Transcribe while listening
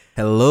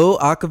Hello,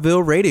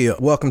 Acaville Radio.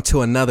 Welcome to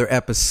another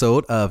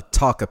episode of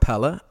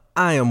Talkapella.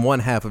 I am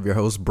one half of your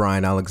host,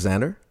 Brian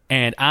Alexander.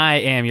 And I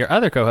am your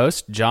other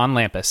co-host, John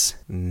Lampus.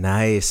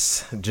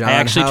 Nice. John, I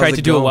actually tried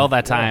to do it well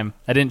that time.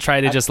 Yeah. I didn't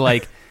try to just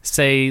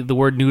say the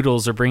word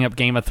noodles or bring up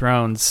Game of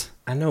Thrones.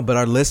 I know, but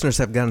our listeners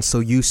have gotten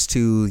so used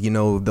to,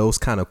 those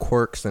kind of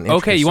quirks and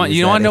Okay, you want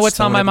to know what's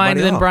on my mind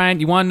then, Brian?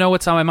 You want to know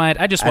what's on my mind?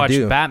 I just watched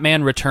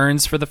Batman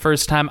Returns for the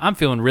first time. I'm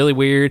feeling really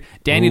weird.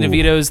 Danny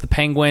DeVito's the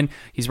Penguin.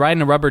 He's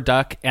riding a rubber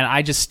duck,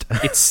 and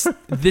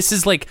this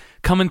is like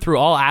coming through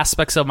all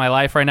aspects of my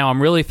life right now.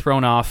 I'm really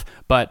thrown off,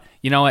 but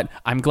you know what?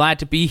 I'm glad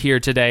to be here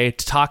today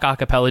to talk a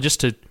cappella,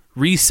 just to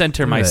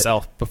recenter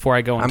myself before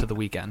I go into the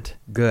weekend.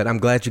 Good. I'm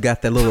glad you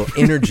got that little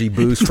energy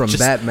boost from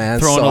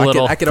Batman.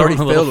 I could already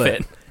feel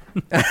it.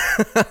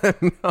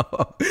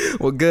 No.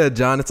 Well, good,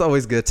 John. It's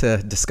always good to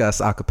discuss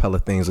acapella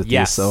things with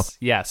you. So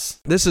yes,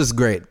 this is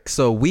great.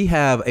 So we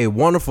have a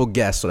wonderful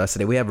guest with us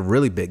today. We have a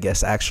really big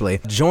guest, actually,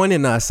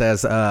 joining us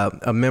as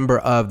a member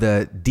of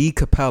the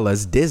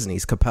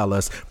Disney's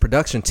Capellas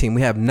production team.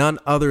 We have none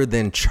other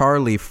than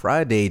Charlie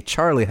Friday.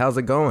 Charlie, how's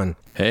it going?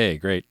 Hey,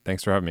 great.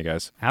 Thanks for having me,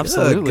 guys.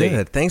 Absolutely.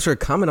 Good. Thanks for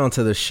coming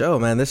onto the show,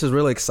 man. This is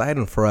really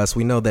exciting for us.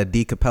 We know that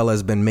D Capella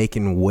has been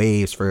making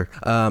waves for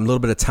a little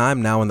bit of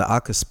time now in the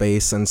Aka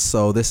space, and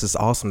so this is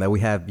awesome that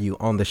we have you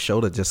on the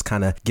show to just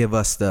kind of give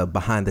us the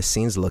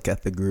behind-the-scenes look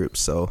at the group,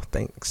 so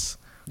thanks.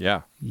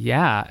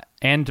 Yeah.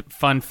 And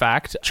fun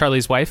fact,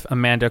 Charlie's wife,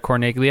 Amanda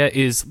Corneglia,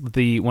 is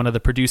one of the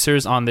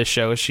producers on this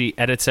show. She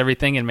edits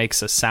everything and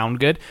makes us sound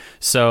good.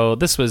 So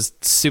this was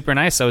super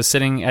nice. I was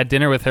sitting at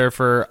dinner with her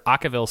for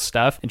Acaville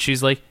stuff, and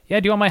she's like, yeah,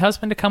 do you want my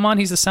husband to come on?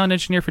 He's a sound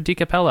engineer for D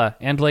Capella,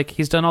 and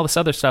he's done all this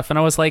other stuff. And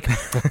I was like,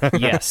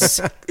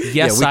 yes,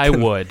 I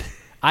would.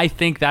 I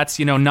think that's,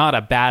 not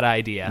a bad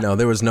idea. No,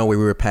 there was no way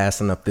we were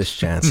passing up this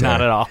chance.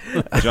 Not at all.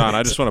 John,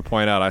 I just want to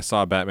point out, I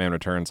saw Batman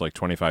Returns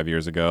 25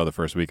 years ago. The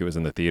first week it was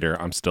in the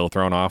theater. I'm still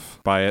thrown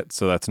off by it,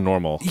 so that's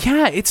normal.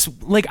 Yeah, it's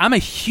I'm a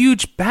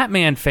huge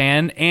Batman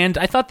fan, and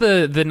I thought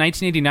the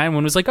 1989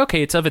 one was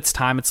okay, it's of its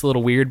time. It's a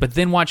little weird, but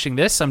then watching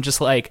this, I'm just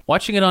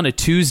watching it on a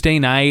Tuesday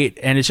night,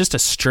 and it's just a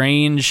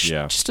strange,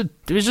 it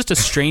was just a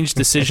strange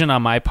decision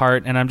on my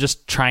part, and I'm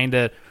just trying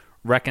to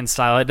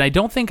reconcile it, and I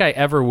don't think I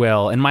ever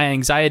will, and my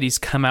anxieties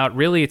come out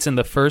really, it's in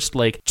the first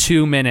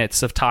 2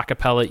 minutes of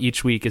Talkapella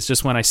each week. It's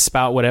just when I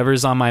spout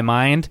whatever's on my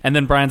mind, and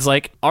then Brian's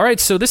like, all right,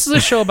 so this is a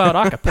show about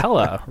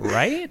acapella,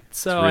 right?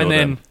 So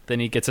and then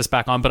he gets us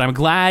back on, but I'm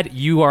glad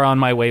you are on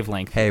my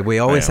wavelength. Hey, we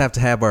always have to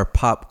have our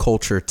pop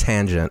culture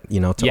tangent,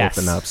 to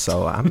open up,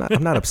 so I'm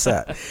not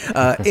upset.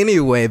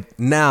 Anyway,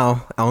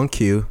 now on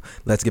cue,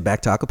 let's get back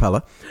to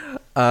acapella.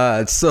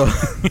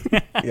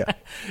 Yeah.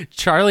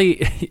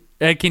 Charlie,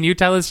 can you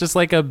tell us just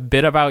a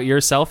bit about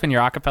yourself and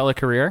your acapella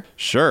career?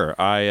 Sure.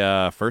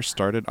 I first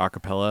started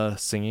acapella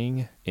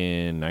singing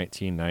in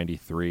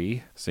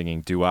 1993,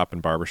 singing doo-wop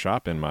and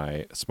barbershop in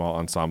my small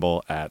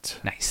ensemble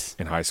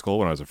in high school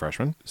when I was a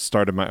freshman.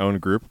 Started my own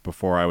group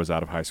before I was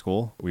out of high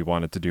school. We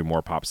wanted to do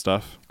more pop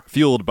stuff.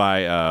 Fueled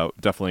by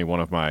definitely one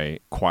of my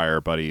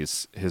choir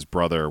buddies. His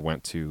brother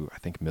went to, I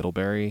think,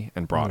 Middlebury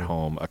and brought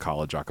home a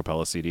college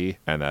acapella CD,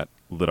 and that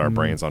lit our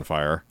brains on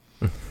fire,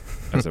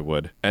 as it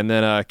would. And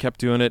then kept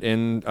doing it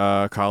in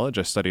college.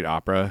 I studied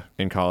opera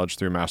in college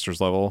through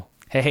master's level.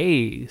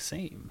 Hey,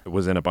 same.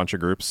 Was in a bunch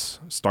of groups,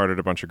 started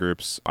a bunch of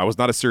groups. I was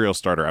not a serial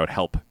starter. I would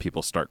help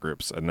people start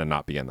groups and then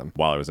not be in them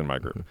while I was in my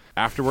group.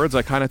 Afterwards,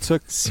 I kind of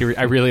took...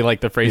 I really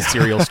like the phrase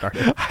serial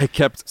starter. I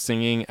kept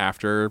singing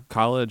after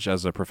college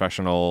as a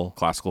professional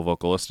classical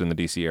vocalist in the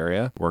DC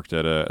area. Worked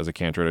as a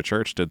cantor at a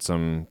church, did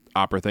some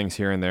opera things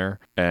here and there,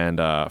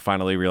 and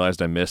finally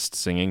realized I missed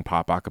singing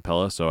pop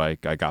acapella, so I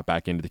got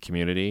back into the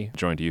community,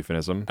 joined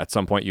Euphemism. At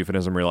some point,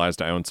 Euphemism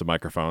realized I owned some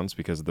microphones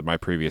because my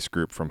previous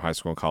group from high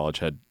school and college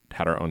had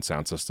our own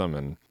sound system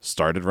and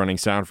started running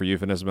sound for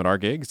Euphemism at our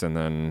gigs, and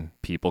then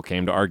people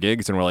came to our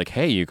gigs and were like,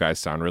 hey, you guys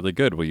sound really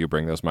good. Will you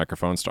bring those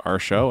microphones to our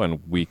show? And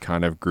we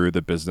kind of grew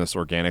the business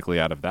organically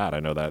out of that. I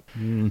know that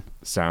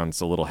sounds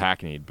a little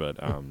hackneyed, but...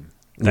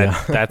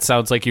 That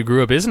sounds like you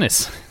grew a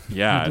business.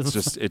 Yeah,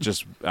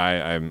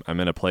 I'm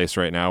in a place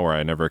right now where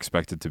I never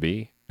expected to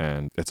be,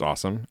 and it's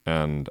awesome.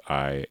 And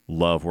I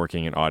love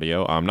working in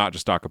audio. Not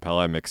just a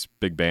cappella. I mix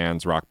big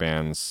bands, rock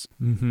bands.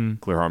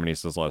 Clear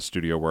Harmonies does a lot of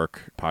studio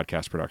work,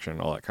 podcast production,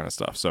 all that kind of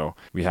stuff. So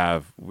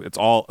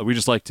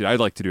I'd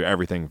like to do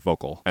everything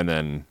vocal, and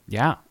then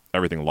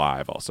everything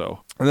live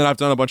also. And then I've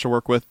done a bunch of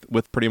work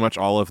with pretty much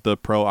all of the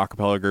pro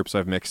acapella groups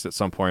I've mixed at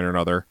some point or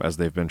another as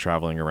they've been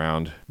traveling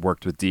around.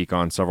 Worked with Deke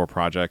on several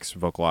projects,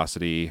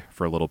 Vocalocity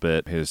for a little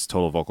bit, his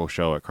Total Vocal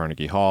Show at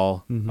Carnegie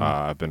Hall.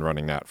 I've been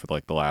running that for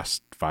the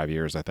last 5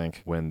 years, I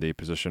think. When the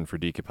position for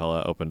D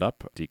Capella opened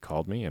up, Deke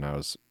called me, and I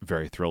was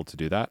very thrilled to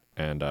do that.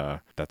 And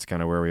that's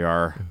kind of where we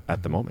are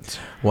at the moment.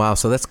 Wow,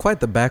 so that's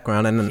quite the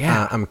background. And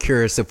I'm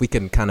curious if we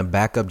can kind of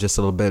back up just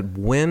a little bit.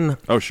 When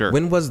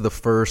was the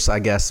first, I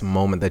guess,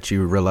 moment that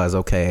you realized,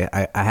 okay,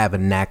 I have a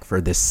knack for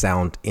this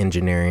sound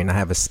engineering. I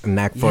have a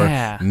knack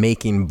for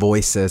making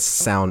voices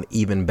sound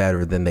even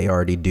better than they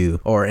already do,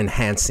 or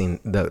enhancing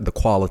the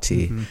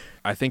quality.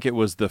 I think it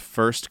was the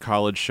first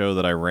college show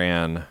that I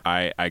ran.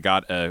 I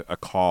got a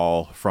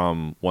call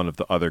from one of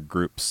the other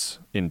groups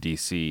in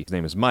DC. His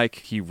name is Mike.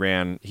 He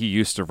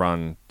used to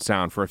run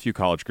sound for a few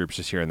college groups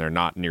just here and there,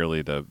 not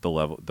nearly the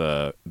level,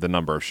 the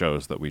number of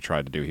shows that we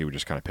tried to do. He would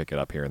just kind of pick it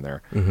up here and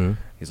there. Mm-hmm.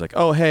 He's like,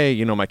 oh,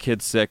 hey, my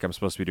kid's sick. I'm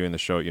supposed to be doing the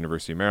show at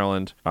University of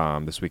Maryland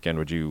this weekend.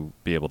 Would you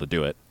be able to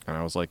do it? And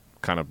I was like,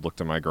 kind of looked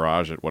in my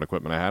garage at what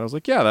equipment I had. I was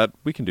like, yeah,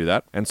 we can do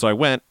that. And so I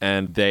went,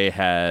 and they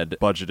had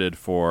budgeted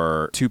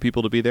for 2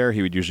 people to be there.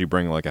 He would usually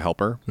bring like a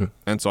helper.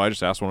 And so I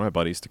just asked one of my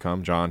buddies to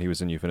come, John. He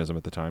was in Euphemism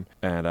at the time.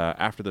 And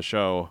after the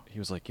show, he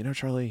was like,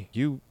 Charlie,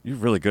 you're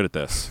really good at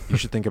this. You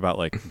should think about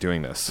like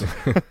doing this.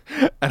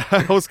 And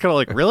I was kind of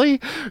like, really?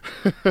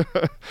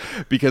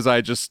 Because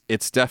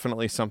it's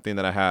definitely something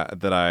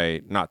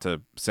that not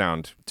to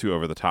sound too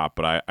over the top,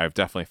 but I've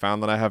definitely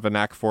found that I have a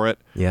knack for it.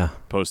 Yeah.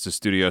 Opposed to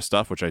studio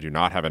stuff, which I do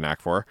not have a knack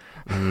for.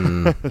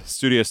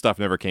 Studio stuff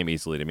never came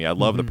easily to me. I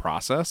love the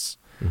process,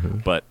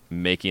 but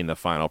making the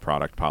final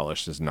product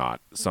polished is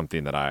not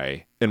something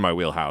that in my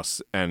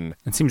wheelhouse. And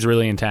It seems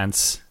really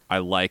intense. I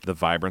like the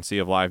vibrancy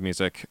of live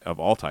music of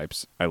all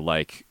types. I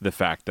like the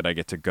fact that I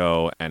get to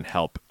go and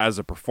help as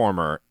a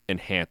performer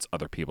enhance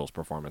other people's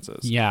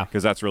performances. Yeah.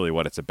 Because that's really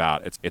what it's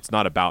about. It's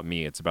not about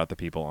me. It's about the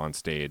people on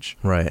stage.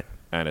 Right.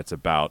 And it's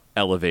about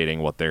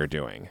elevating what they're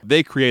doing.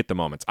 They create the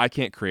moments. I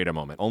can't create a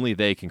moment. Only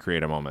they can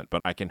create a moment,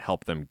 but I can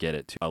help them get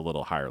it to a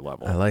little higher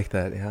level. I like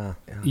that. Yeah.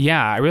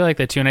 Yeah, I really like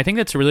that too. And I think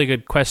that's a really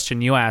good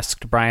question you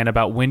asked, Brian,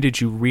 about when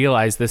did you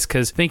realize this?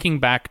 Because thinking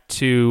back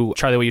to,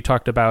 Charlie, what you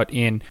talked about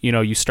in,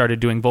 you started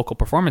doing vocal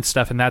performance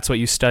stuff, and that's what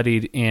you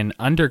studied in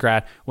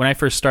undergrad. When I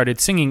first started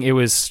singing,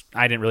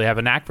 I didn't really have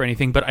a knack for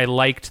anything, but I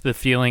liked the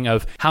feeling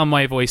of how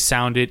my voice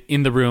sounded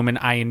in the room, and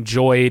I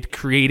enjoyed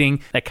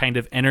creating that kind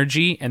of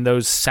energy and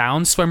those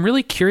sounds. So I'm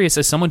really curious,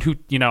 as someone who,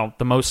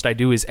 the most I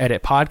do is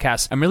edit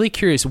podcasts, I'm really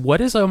curious, what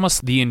is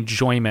almost the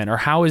enjoyment, or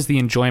how is the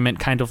enjoyment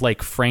kind of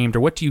like framed, or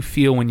what do you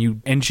feel when you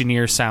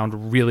engineer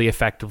sound really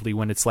effectively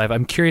when it's live?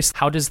 I'm curious,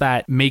 how does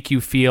that make you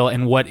feel,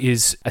 and what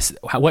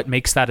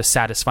makes that a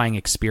satisfying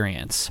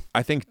experience?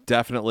 I think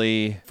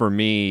definitely for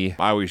me,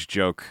 I always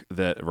joke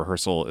that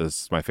rehearsal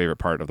is my favorite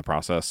part of the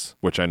process,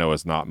 which I know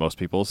is not most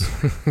people's.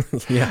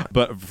 Yeah.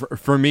 But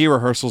for me,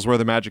 rehearsal's where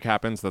the magic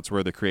happens. That's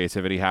where the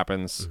creativity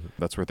happens.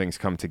 That's where things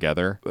come together.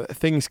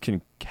 Things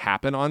can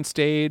happen on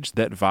stage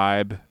that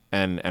vibe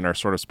and are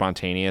sort of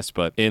spontaneous,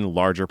 but in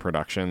larger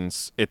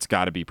productions, it's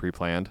got to be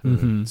pre-planned.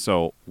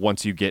 So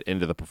once you get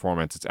into the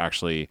performance, it's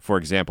actually, for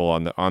example,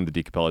 on the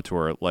De Cappella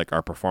tour, like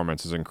our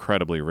performance is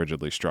incredibly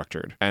rigidly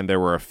structured. And there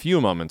were a few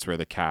moments where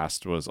the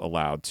cast was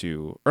allowed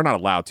to, or not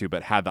allowed to,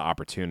 but had the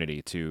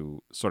opportunity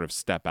to sort of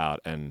step out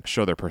and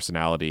show their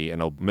personality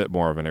in a bit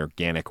more of an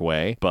organic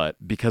way.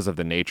 But because of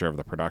the nature of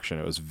the production,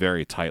 it was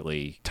very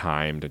tightly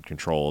timed and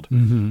controlled.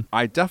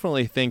 I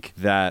definitely think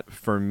that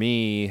for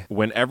me,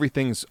 when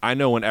everything's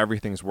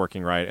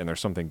working right and there's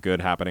something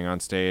good happening on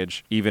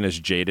stage, even as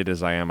jaded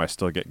as I am, I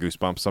still get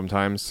goosebumps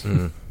sometimes.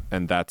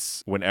 And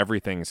that's when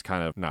everything's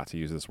kind of, not to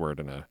use this word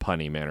in a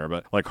punny manner,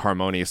 but like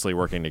harmoniously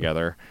working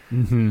together.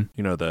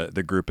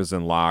 The group is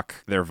in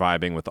lock, they're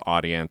vibing with the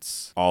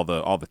audience, all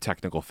the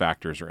technical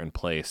factors are in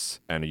place,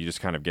 and you just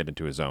kind of get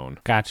into a zone.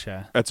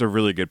 Gotcha. That's a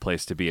really good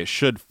place to be. It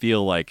should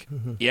feel like,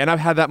 and I've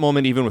had that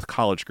moment even with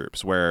college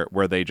groups where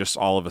they just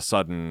all of a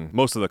sudden,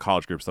 most of the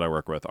college groups that I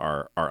work with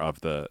are of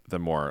the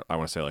more, I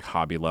want to say like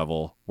hobby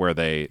level, where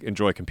they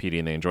enjoy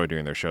competing, they enjoy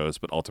doing their shows,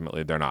 but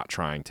ultimately they're not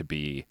trying to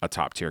be a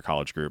top tier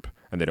college group,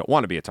 and they don't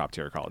want to be a top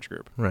tier college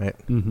group. Right.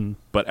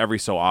 But every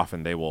so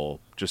often they will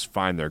just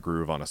find their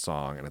groove on a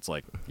song, and it's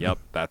like, yep,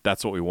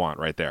 that's what we want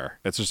right there.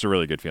 It's just a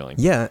really good feeling.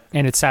 Yeah.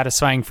 And it's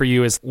satisfying for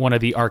you as one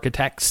of the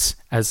architects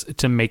as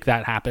to make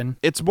that happen.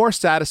 It's more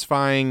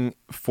satisfying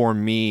for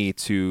me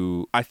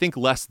to, I think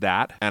less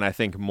that, and I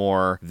think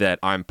more that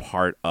I'm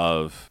part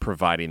of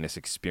providing this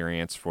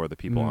experience for the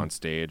people on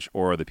stage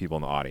or the people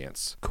in the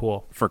audience.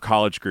 Cool. For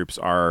college groups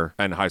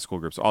and high school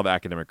groups, all the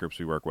academic groups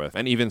we work with,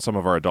 and even some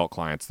of our adult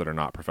clients that are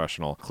not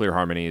professional, Clear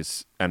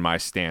Harmonies and my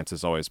stance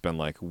has always been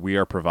like, we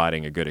are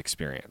providing a good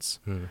experience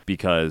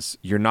because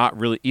you're not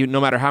really, no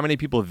matter how many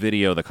people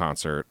video the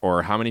concert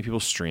or how many people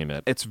stream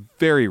it, it's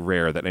very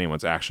rare that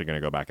anyone's actually going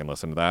to go back and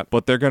listen to that,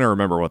 but they're going to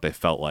remember what they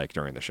felt like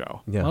during the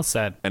show. Yeah. Well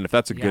said. And if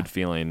that's a good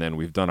feeling, then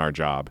we've done our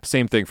job.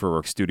 Same thing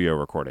for studio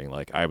recording.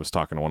 Like I was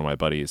talking to one of my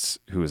buddies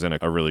who was in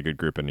a really good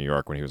group in New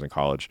York when he was in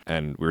college,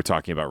 and we were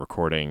talking about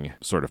recording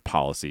sort of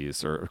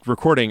policies or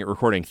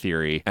recording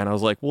theory. And I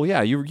was like, well,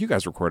 yeah, you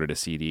guys recorded a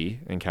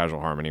CD in Casual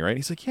Harmony, right?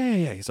 He's like,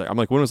 yeah. He's like, I'm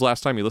like, when was the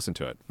last time you listened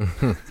to it?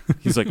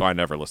 He's like, oh, I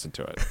never listened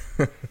to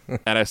it.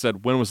 And I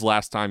said, when was the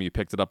last time you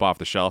picked it up off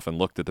the shelf and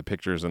looked at the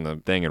pictures and the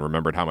thing and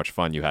remembered how much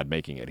fun you had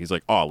making it? He's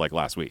like, oh, like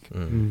last week.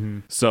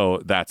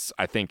 So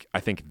I think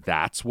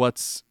that's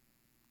what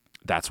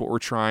we're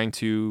trying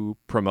to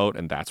promote,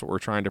 and that's what we're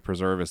trying to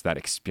preserve, is that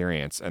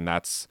experience. And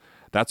that's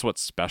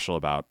what's special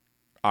about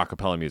a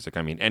cappella music.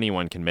 I mean,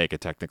 anyone can make a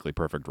technically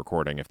perfect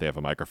recording if they have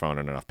a microphone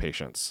and enough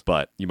patience,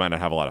 but you might not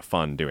have a lot of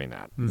fun doing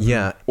that.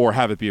 Yeah. Or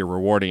have it be a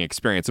rewarding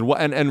experience.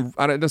 And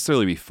not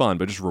necessarily be fun,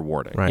 but just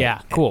rewarding. Right.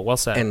 Yeah, cool. Well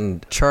said.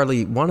 And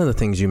Charlie, one of the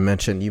things you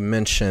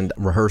mentioned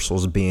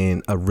rehearsals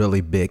being a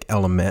really big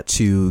element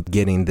to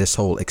getting this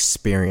whole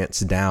experience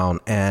down.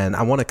 And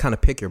I want to kind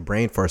of pick your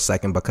brain for a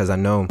second, because I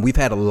know we've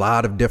had a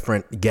lot of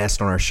different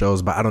guests on our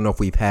shows, but I don't know if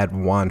we've had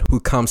one who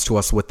comes to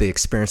us with the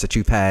experience that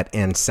you've had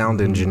in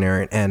sound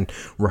engineering. And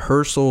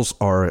rehearsals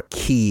are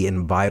key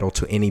and vital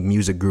to any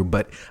music group,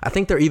 but I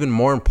think they're even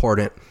more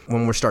important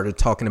when we're started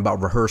talking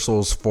about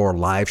rehearsals for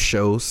live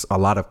shows. A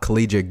lot of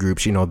collegiate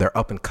groups, they're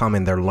up and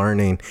coming, they're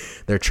learning,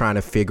 they're trying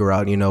to figure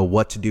out,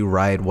 what to do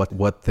right,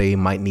 what they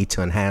might need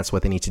to enhance,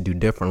 what they need to do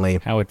differently.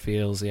 How it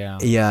feels, yeah.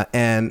 Yeah,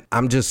 and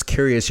I'm just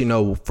curious,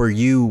 for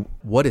you,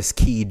 what is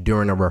key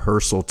during a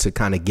rehearsal to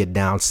kind of get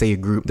down? Say a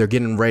group, they're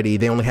getting ready,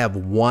 they only have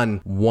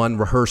one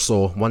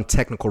rehearsal, one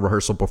technical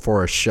rehearsal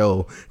before a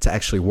show to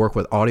actually work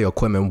with audio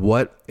equipment.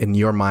 What in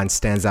your mind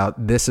stands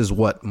out? This is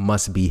what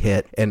must be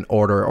hit in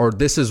order, or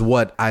this is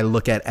what I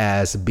look at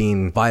as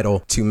being vital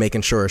to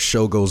making sure a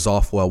show goes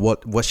off well.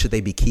 What should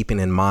they be keeping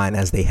in mind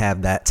as they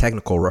have that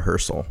technical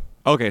rehearsal?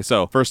 Okay,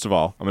 so first of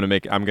all, I'm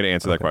gonna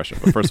answer that question.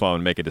 But first of all, I'm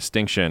gonna make a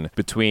distinction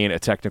between a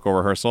technical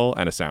rehearsal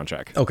and a sound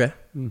check. Okay.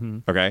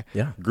 Okay?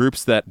 Yeah.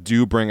 Groups that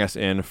do bring us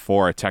in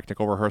for a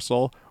technical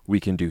rehearsal, we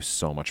can do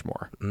so much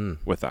more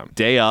with them.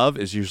 Day of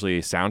is usually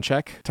sound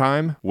check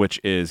time, which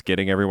is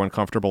getting everyone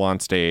comfortable on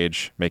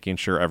stage, making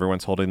sure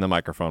everyone's holding the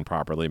microphone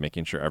properly,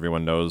 making sure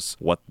everyone knows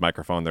what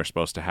microphone they're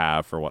supposed to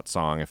have for what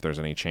song, if there's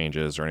any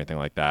changes or anything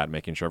like that,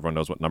 making sure everyone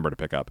knows what number to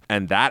pick up.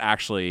 And that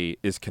actually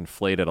is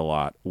conflated a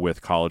lot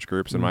with college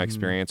groups in my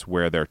experience,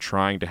 where they're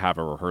trying to have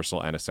a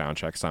rehearsal and a sound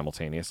check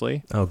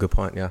simultaneously. Oh, good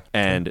point. Yeah.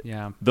 And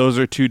Yeah. those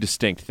are two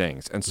distinct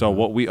things. And so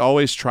what we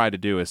always try to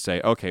do is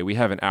say, okay, we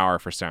have an hour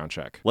for sound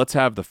check. Let's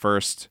have the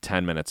first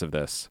 10 minutes of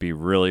this be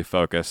really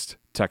focused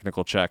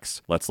technical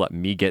checks. Let's let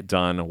me get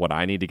done what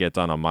I need to get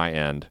done on my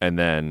end, and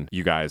then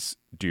you guys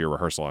do your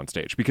rehearsal on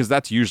stage, because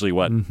that's usually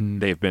what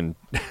they've been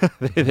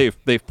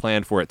they've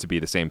planned for it to be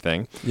the same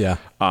thing. Yeah.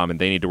 And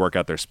they need to work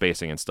out their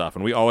spacing and stuff.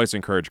 And we always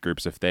encourage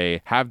groups, if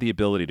they have the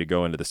ability to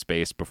go into the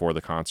space before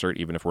the concert,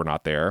 even if we're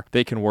not there,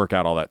 they can work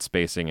out all that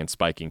spacing and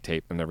spiking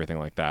tape and everything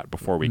like that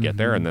before we get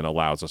there, and then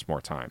allows us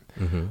more time.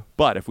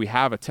 But if we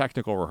have a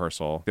technical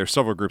rehearsal, there's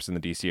several groups in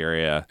the DC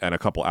area and a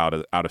couple out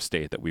of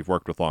state that we've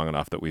worked with long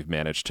enough that we've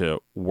managed to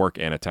work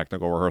in a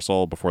technical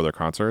rehearsal before their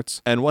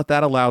concerts. And what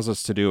that allows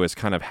us to do is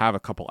kind of have a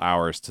couple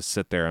hours to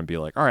sit there and be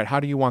like, all right, how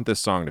do you want this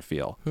song to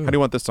feel? How do you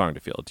want this song to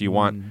feel? Do you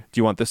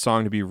want this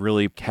song to be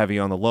really heavy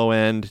on the low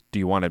end? Do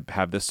you want to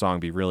have this song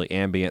be really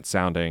ambient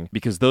sounding?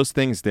 Because those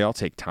things, they all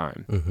take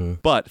time.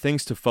 But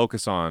things to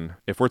focus on,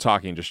 if we're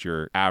talking just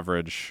your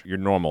average, your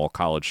normal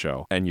college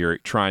show, and you're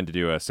trying to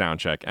do a sound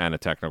check and a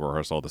technical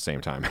rehearsal at the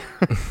same time,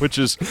 which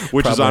is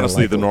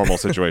honestly the normal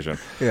situation.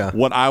 Yeah.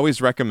 What I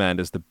always recommend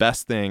is the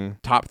best thing,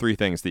 top 3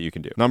 things that you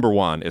can do. Number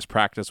 1 is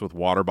practice with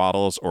water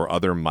bottles or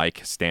other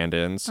mic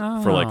stand-ins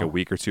for like a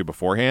week or two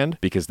beforehand,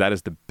 because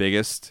that's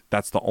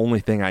the only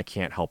thing I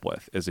can't help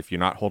with, is if you're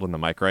not holding the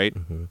mic right,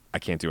 I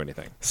can't do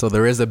anything. So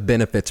there is a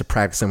benefit to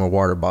practicing with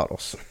water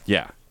bottles.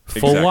 Yeah.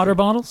 Full water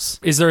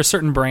bottles? Is there a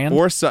certain brand?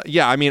 Or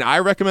yeah, I mean, I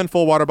recommend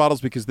full water bottles,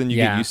 because then you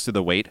get used to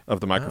the weight of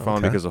the microphone.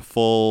 okay. Because a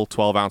full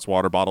 12-ounce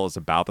water bottle is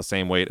about the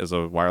same weight as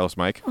a wireless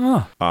mic.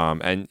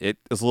 And it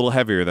is a little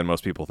heavier than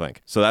most people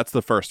think. So that's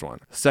the first one.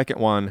 Second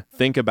one,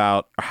 think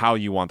about how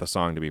you want the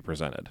song to be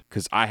presented.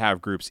 Because I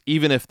have groups,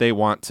 even if they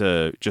want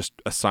to just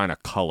assign a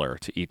color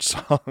to each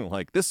song,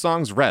 like this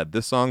song's red,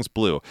 this song's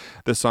blue,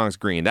 this song's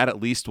green, that at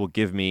least will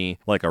give me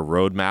like a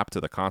roadmap to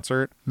the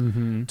concert,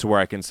 to where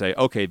I can say,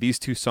 okay, these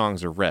 2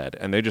 songs are red,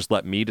 and they just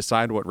let me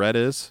decide what red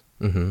is,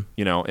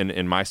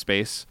 in my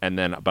space. And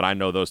then, but I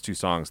know those 2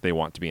 songs, they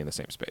want to be in the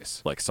same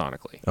space, like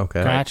sonically.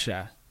 Okay.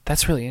 Gotcha.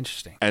 That's really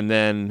interesting. And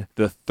then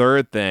the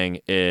third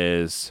thing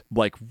is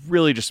like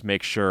really just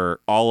make sure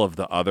all of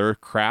the other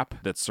crap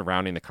that's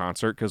surrounding the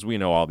concert, because we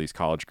know all these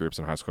college groups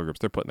and high school groups,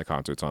 they're putting the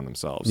concerts on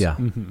themselves. Yeah.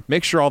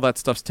 Make sure all that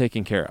stuff's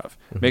taken care of.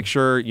 Make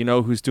sure you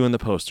know who's doing the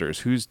posters,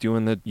 who's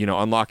doing the,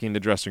 unlocking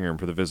the dressing room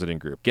for the visiting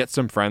group. Get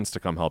some friends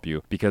to come help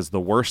you, because the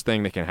worst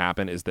thing that can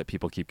happen is that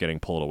people keep getting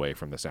pulled away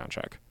from the sound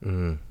check.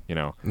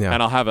 Yeah.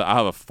 And I'll have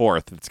a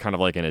fourth. It's kind of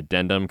like an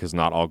addendum, because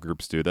not all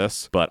groups do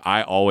this, but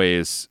I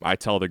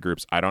tell the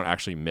groups I don't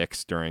actually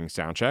mix during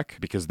sound check,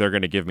 because they're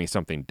going to give me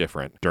something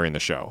different during the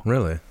show.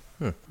 Really?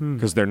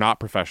 Because they're not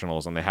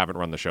professionals and they haven't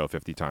run the show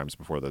 50 times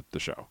before the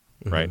show.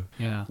 Right?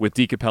 Yeah. With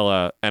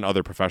Decapella and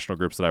other professional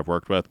groups that I've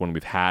worked with, when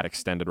we've had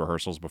extended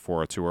rehearsals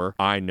before a tour,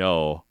 I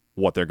know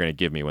what they're going to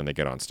give me when they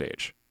get on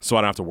stage. So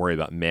I don't have to worry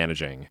about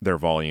managing their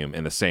volume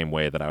in the same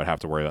way that I would have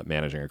to worry about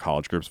managing a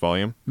college group's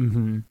volume.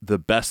 Mm-hmm. The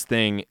best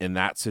thing in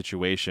that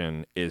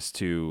situation is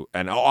to,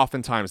 and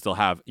oftentimes they'll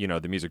have, you know,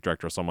 the music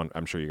director or someone,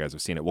 I'm sure you guys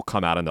have seen it, will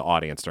come out in the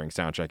audience during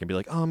sound check and be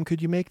like,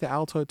 could you make the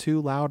alto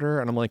 2 louder?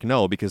 And I'm like,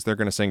 no, because they're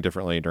going to sing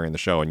differently during the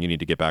show and you need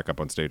to get back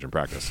up on stage and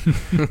practice.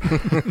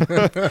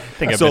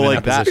 think I've so been like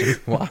in that that.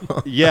 position.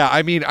 Wow. Yeah,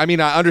 I mean,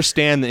 I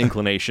understand the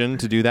inclination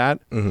to do that,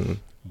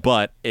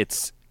 but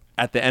it's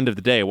at the end of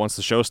the day, once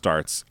the show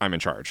starts, I'm in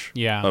charge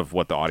of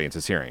what the audience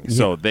is hearing. Yeah.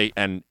 So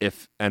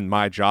and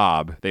my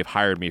job, they've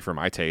hired me for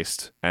my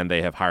taste and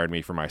they have hired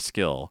me for my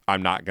skill.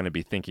 I'm not going to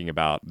be thinking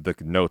about the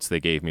notes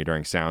they gave me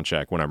during sound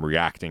check when I'm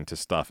reacting to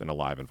stuff in a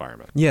live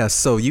environment. Yeah,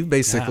 so you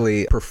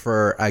basically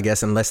prefer, I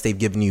guess, unless they've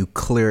given you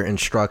clear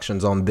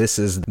instructions on this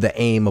is the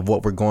aim of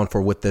what we're going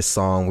for with this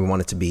song. We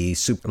want it to be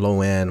super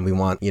low end. We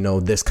want, you know,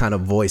 this kind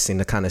of voicing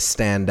to kind of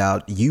stand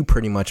out. You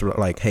pretty much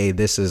like, hey,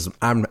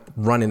 I'm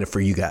running it for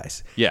you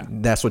guys. Yeah.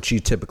 That's what you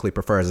typically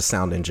prefer as a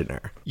sound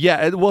engineer.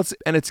 Yeah,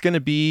 it's going to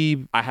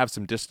be, I have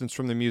some distance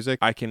from the music.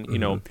 I can, you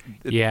know,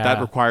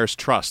 that requires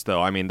trust,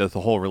 though. I mean, the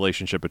whole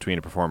relationship between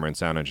a performer and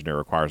sound engineer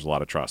requires a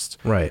lot of trust.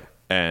 Right.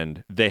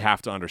 And they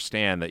have to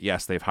understand that,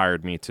 yes, they've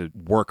hired me to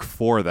work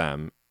for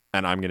them,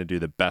 and I'm going to do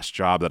the best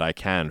job that I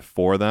can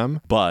for them.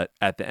 But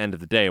at the end of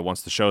the day,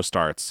 once the show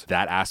starts,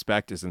 that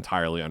aspect is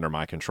entirely under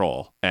my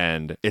control.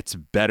 And it's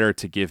better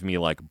to give me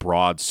like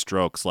broad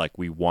strokes, like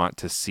we want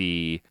to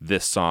see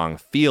this song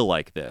feel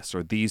like this,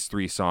 or these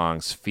 3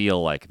 songs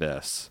feel like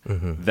this,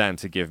 than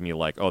to give me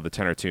like, the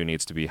tenor 2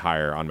 needs to be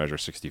higher on measure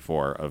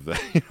 64 of the,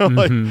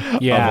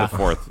 you know,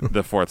 of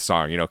the fourth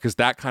song, you know, because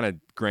that kind of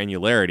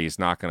granularity is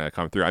not going to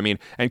come through. I mean,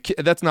 and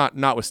that's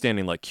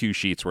notwithstanding like cue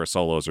sheets where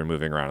solos are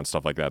moving around and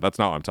stuff like that. That's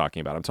not what I'm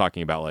talking about. I'm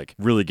talking about like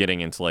really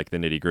getting into like the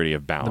nitty gritty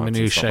of balance, the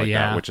minutia, and stuff like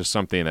that, which is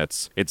something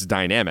it's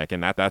dynamic,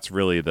 and that's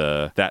really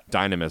that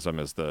dynamism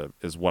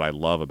is what I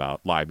love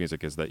about live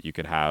music, is that you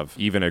could have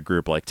even a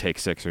group like Take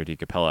 6 or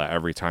Decapella,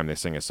 every time they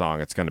sing a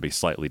song, it's going to be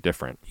slightly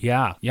different.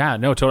 Yeah,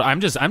 no, totally.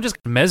 I'm just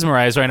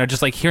mesmerized right now,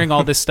 just like hearing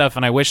all this stuff,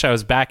 and I wish I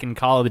was back in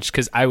college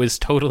because I was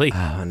totally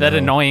that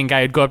annoying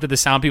guy who'd go up to the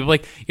sound people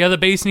like, yeah, the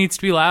bass needs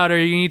to be louder,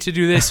 you need to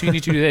do this, you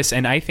need to do this.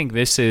 And I think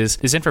this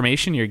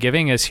information you're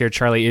giving us here,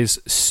 Charlie,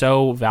 is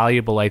so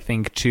valuable, I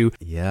think, to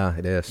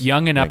it is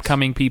young and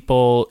upcoming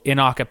people in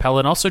a cappella,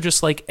 and also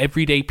just like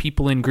everyday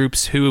people in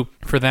groups who,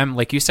 for them,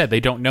 like you said, they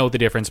don't know the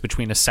difference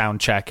between a sound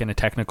check and a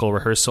technical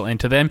rehearsal, and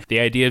to them the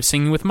idea of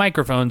singing with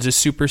microphones is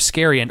super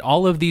scary, and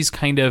all of these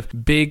kind of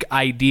big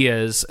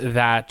ideas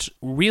that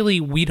really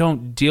we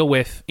don't deal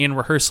with in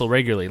rehearsal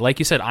regularly. Like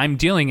you said, I'm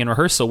dealing in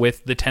rehearsal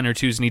with the tenor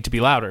 2s need to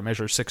be louder,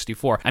 measure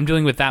 64. I'm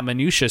dealing with that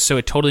minutia, so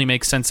it totally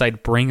makes sense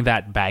I'd bring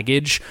that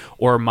baggage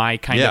or my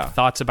kind of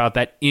thoughts about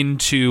that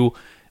into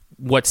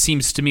what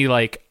seems to me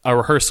like a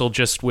rehearsal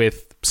just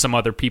with some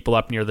other people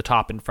up near the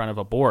top in front of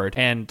a board.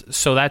 And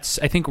so that's,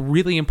 I think,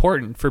 really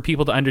important for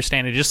people to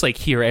understand and just like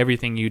hear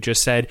everything you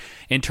just said,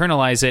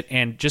 internalize it,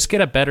 and just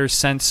get a better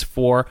sense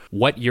for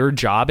what your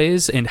job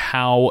is and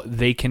how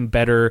they can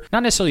better,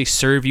 not necessarily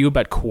serve you,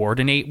 but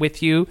coordinate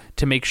with you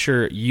to make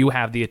sure you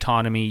have the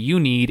autonomy you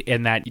need,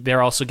 and that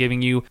they're also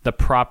giving you the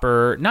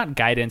proper, not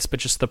guidance, but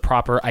just the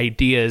proper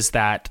ideas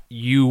that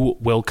you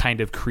will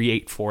kind of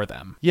create for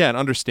them. Yeah, and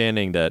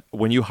understanding that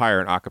when you hire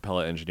an a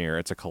cappella engineer,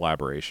 it's a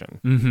collaboration.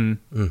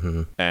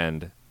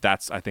 And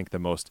that's, I think, the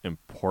most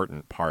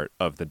important part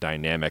of the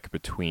dynamic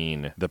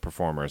between the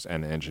performers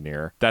and the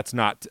engineer. That's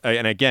not,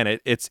 and again,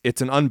 it's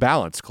an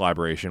unbalanced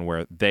collaboration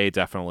where they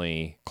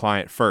definitely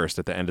client first.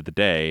 At the end of the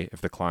day, if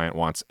the client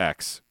wants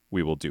X,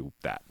 we will do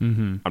that.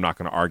 I'm not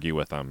going to argue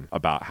with them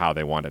about how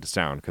they want it to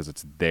sound because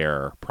it's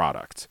their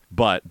product.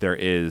 But there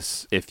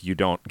is, if you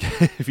don't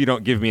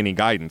give me any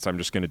guidance, I'm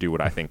just going to do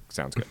what I think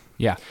sounds good.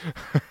 Yeah.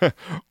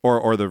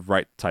 or the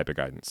right type of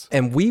guidance.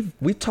 And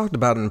we've talked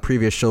about in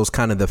previous shows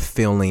kind of the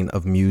feeling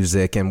of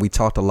music, and we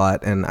talked a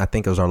lot, and I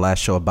think it was our last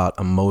show, about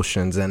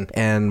emotions.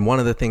 And one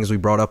of the things we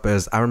brought up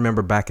is, I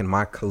remember back in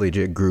my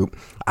collegiate group,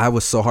 I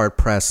was so hard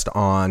pressed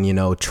on,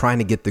 trying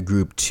to get the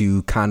group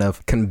to kind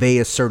of convey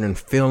a certain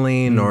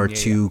feeling or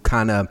to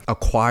kind of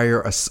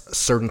acquire a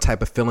certain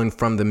type of feeling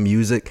from the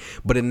music.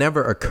 But it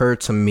never occurred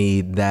to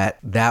me that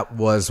that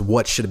was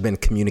what should have been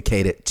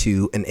communicated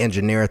to an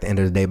engineer at the end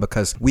of the day,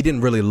 because we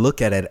didn't really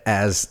look at it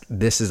as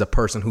this is a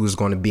person who's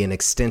going to be an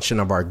extension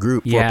of our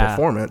group for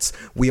performance.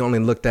 We only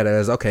looked at it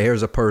as, okay,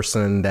 here's a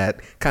person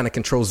that kind of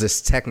controls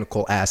this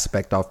technical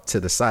aspect off to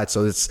the side.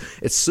 So it's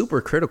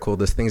super critical,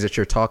 the things that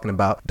you're talking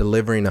about,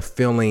 delivering a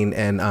feeling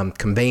and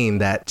conveying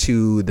that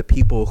to the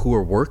people who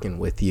are working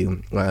with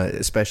you,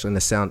 especially in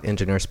the sound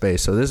engineer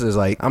space. So this is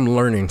like, I'm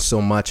learning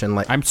so much, and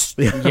like I'm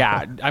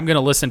going to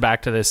listen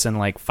back to this in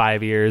like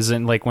 5 years,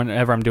 and like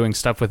whenever I'm doing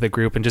stuff with a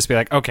group, and just be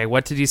like, okay,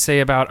 what did he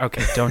say about,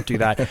 okay, don't do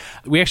that.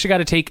 We actually got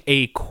to take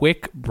a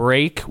quick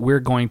break. We're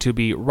going to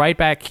be right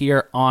back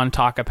here on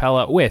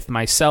Talkapella with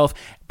myself,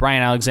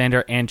 Brian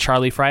Alexander, and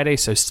Charlie Friday.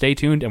 So stay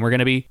tuned, and we're going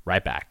to be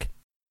right back.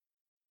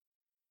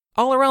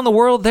 All around the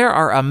world, there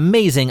are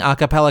amazing a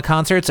cappella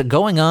concerts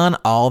going on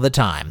all the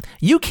time.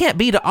 You can't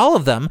be to all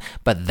of them,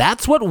 but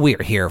that's what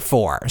we're here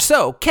for.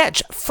 So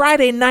catch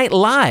Friday Night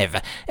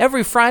Live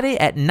every Friday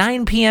at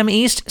 9 p.m.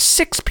 East,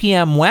 6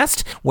 p.m.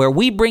 West, where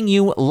we bring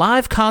you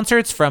live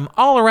concerts from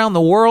all around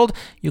the world.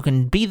 You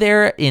can be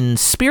there in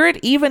spirit,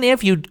 even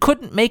if you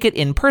couldn't make it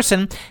in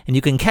person, and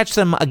you can catch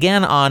them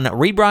again on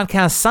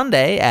rebroadcast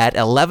Sunday at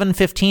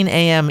 11:15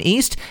 a.m.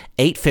 East,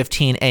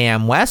 8:15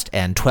 a.m. West,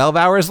 and 12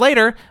 hours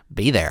later,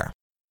 be there.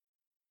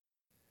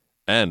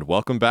 And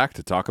welcome back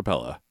to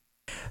Talkapella.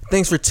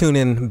 Thanks for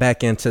tuning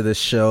back into the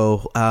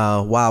show.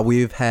 Wow,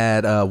 we've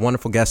had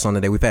wonderful guests on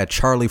today. We've had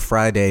Charlie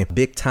Friday,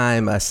 big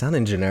time sound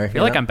engineer. I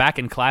feel like I'm back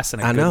in class in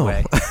a good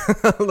way.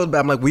 A little bit.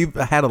 I'm like, we've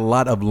had a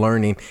lot of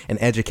learning and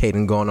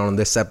educating going on in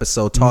this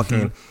episode,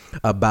 talking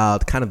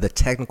about kind of the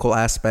technical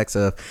aspects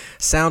of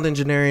sound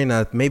engineering,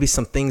 maybe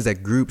some things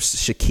that groups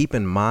should keep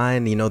in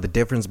mind, you know, the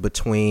difference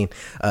between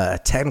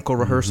technical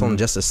rehearsal and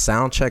just a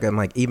sound check. I'm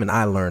like, even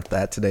I learned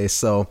that today.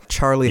 So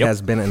Charlie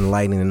has been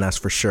enlightening us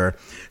for sure.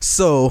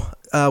 So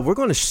we're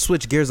going to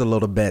switch gears a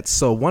little bit.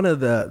 So one of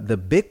the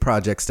big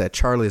projects that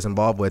Charlie is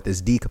involved with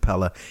is D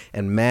Capella.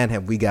 And man,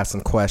 have we got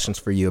some questions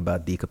for you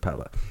about D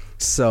Capella.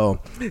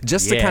 So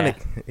just to kind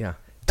of,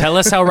 Tell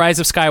us how Rise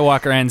of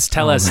Skywalker ends.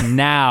 Tell us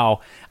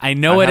now. I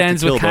know it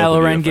ends with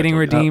Kylo Ren getting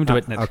redeemed.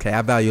 But okay,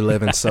 I value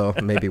living, so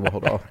maybe we'll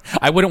hold off.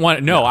 I wouldn't want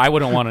to know. I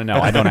wouldn't want to know.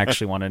 I don't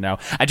actually want to know.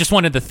 I just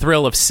wanted the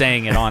thrill of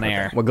saying it on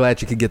air. We're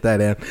glad you could get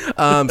that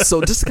in.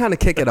 So just to kind of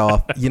kick it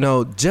off, you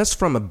know, just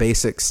from a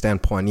basic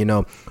standpoint, you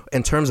know,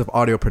 in terms of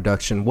audio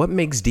production, what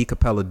makes D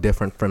Capella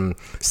different from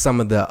some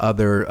of the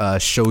other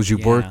shows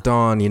you've worked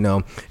on? You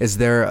know, is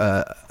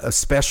there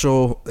is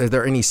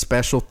there any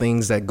special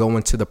things that go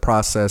into the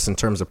process in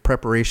terms of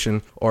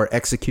preparation or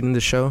executing the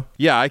show?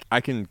 Yeah,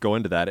 I can go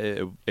into that.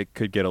 It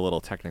could get a little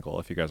technical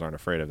if you guys aren't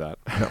afraid of that.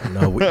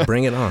 No,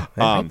 bring it on.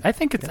 I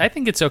think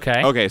it's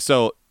okay. Okay,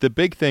 so the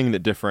big thing that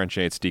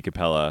differentiates D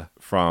Capella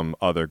from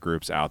other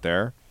groups out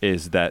there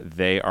is that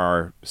they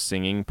are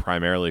singing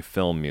primarily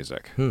film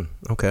music.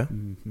 Okay.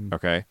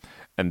 Okay,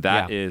 and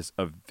that is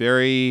a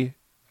very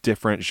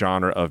different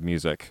genre of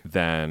music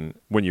than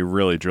when you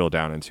really drill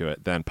down into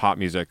it than pop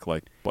music,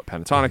 like what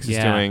Pentatonics is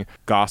doing,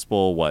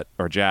 gospel,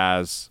 or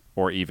jazz,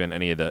 or even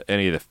any of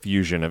the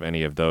fusion of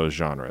any of those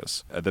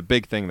genres. The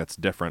big thing that's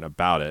different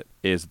about it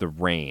is the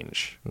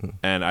range.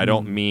 And I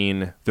don't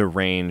mean the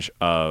range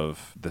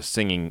of the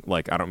singing,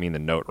 like I don't mean the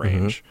note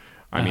range.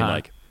 I mean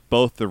like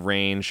both the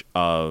range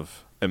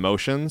of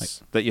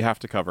emotions that you have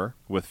to cover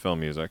with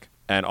film music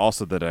and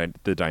also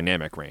the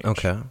dynamic range.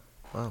 Okay.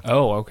 Wow.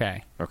 Oh,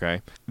 okay.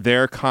 Okay.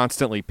 They're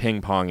constantly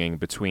ping-ponging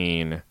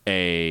between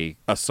a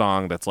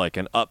song that's like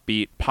an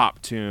upbeat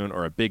pop tune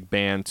or a big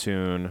band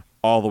tune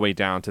all the way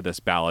down to this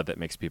ballad that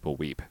makes people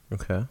weep.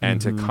 Okay.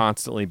 And to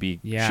constantly be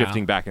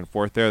shifting back and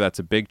forth there, that's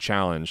a big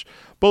challenge,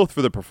 both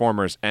for the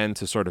performers and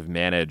to sort of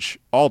manage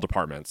all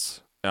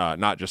departments,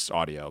 not just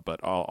audio,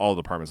 but all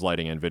departments,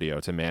 lighting and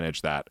video, to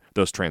manage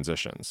those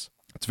transitions.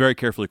 It's very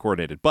carefully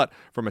coordinated. But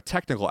from a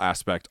technical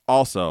aspect,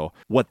 also,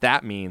 what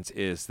that means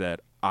is that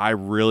I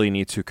really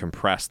need to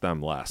compress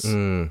them less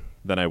than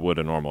I would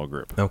a normal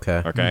group.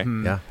 Okay.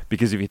 Yeah.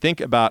 Because if you think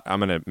about, I'm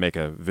going to make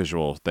a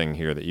visual thing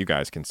here that you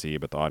guys can see,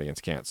 but the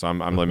audience can't. So I'm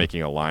like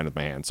making a line with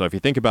my hand. So if you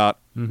think about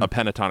a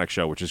pentatonic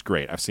show, which is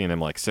great, I've seen them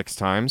like 6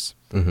 times.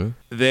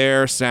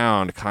 Their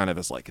sound kind of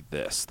is like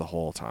this the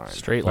whole time.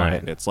 Straight line.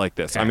 Right? It's like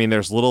this. Okay. I mean,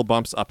 there's little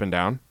bumps up and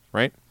down,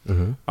 right?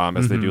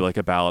 As they do like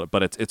a ballad,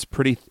 but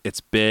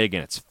it's big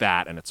and it's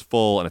fat and it's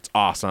full and it's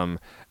awesome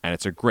and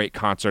it's a great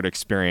concert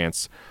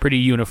experience. Pretty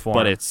uniform.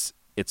 But it's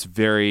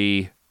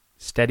very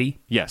steady.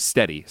 Yes,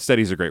 steady.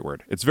 Steady is a great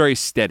word. It's very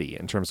steady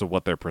in terms of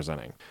what they're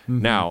presenting.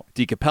 Now,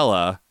 D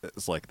Capella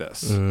is like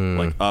this,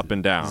 like up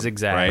and down.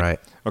 Zigzag. Right?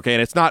 Okay,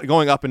 and it's not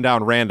going up and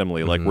down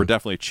randomly. Like we're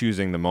definitely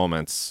choosing the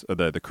moments.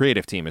 The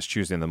creative team is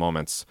choosing the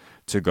moments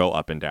to go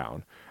up and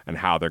down and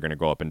how they're going to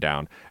go up and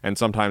down. And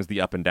sometimes the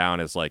up and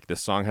down is like,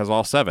 this song has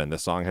all 7.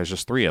 This song has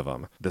just 3 of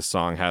them. This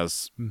song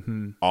has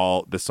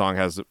this song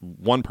has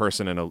one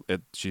person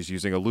she's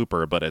using a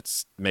looper, but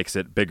it makes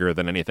it bigger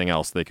than anything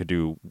else they could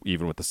do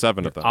even with the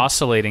 7 of them.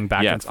 Oscillating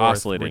back and forth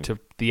oscillating to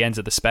the ends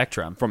of the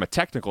spectrum. From a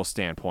technical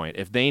standpoint,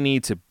 if they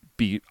need to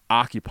be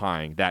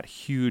occupying that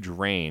huge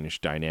range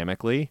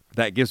dynamically,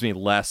 that gives me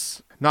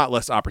not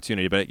less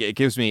opportunity, but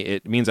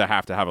it means I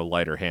have to have a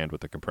lighter hand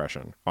with the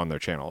compression on their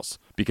channels,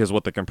 because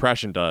what the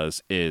compression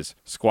does is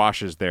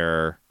squashes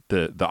the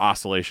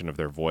oscillation of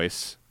their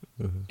voice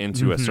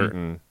into a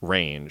certain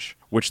range,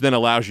 which then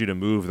allows you to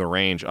move the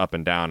range up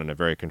and down in a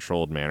very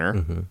controlled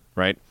manner,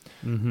 right?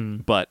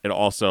 But it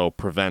also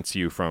prevents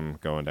you from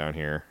going down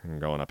here and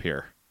going up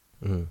here,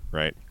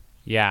 right?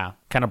 Yeah,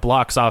 kind of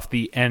blocks off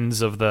the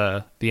ends of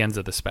the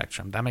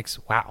spectrum. That makes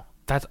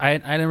I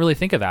didn't really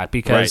think of that,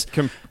 because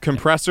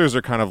compressors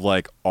are kind of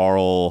like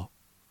oral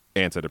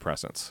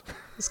antidepressants.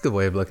 That's a good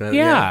way of looking at it.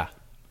 Yeah.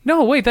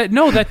 No, wait,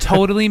 that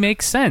totally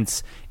makes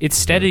sense. It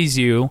steadies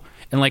you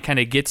and like kind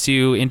of gets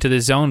you into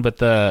the zone, but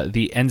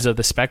the ends of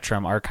the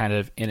spectrum are kind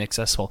of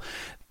inaccessible.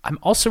 I'm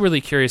also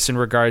really curious in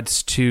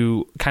regards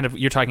to kind of,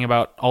 you're talking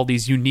about all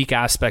these unique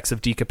aspects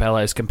of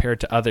Decapella as compared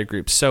to other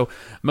groups. So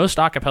most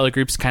a cappella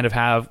groups kind of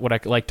have what I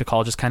like to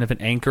call just kind of an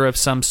anchor of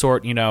some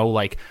sort,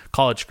 like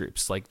college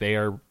groups. Like they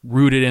are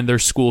rooted in their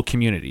school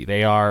community.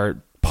 They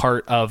are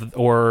part of,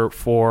 or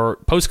for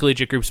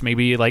post-collegiate groups,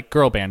 maybe like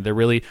girl band, they're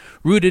really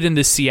rooted in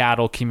the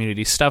Seattle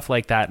community, stuff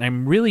like that. And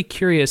I'm really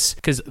curious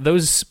because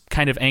those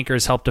kind of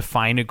anchors help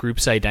define a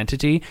group's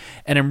identity,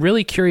 and I'm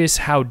really curious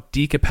how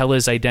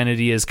Decapella's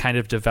identity is kind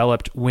of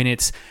developed when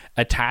it's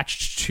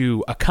attached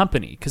to a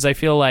company, because I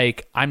feel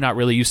like I'm not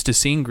really used to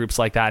seeing groups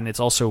like that, and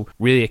it's also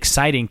really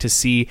exciting to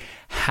see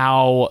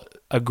how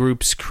a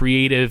group's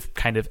creative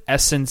kind of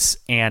essence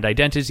and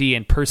identity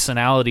and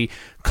personality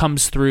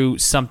comes through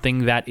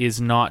something that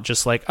is not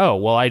just like, oh,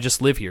 well, I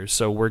just live here,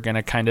 so we're going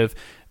to kind of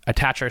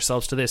attach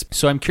ourselves to this.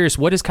 So I'm curious,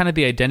 what is kind of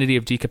the identity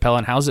of Decapella,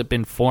 and how has it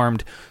been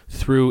formed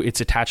through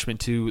its attachment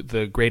to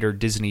the greater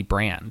Disney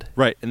brand?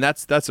 Right, and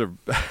that's a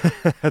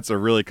that's a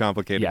really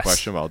complicated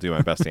question, but I'll do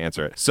my best to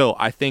answer it. So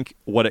I think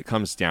what it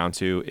comes down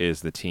to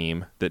is the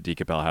team that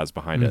Decapella has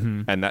behind it,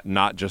 and that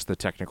not just the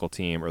technical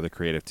team or the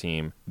creative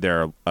team.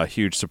 There are a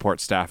huge support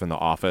staff in the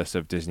office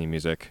of Disney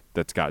Music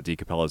that's got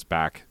Decapella's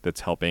back,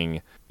 that's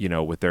helping,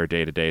 with their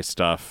day-to-day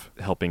stuff,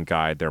 helping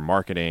guide their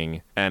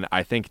marketing. And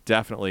I think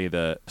definitely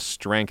the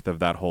strength of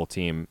that whole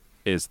team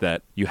is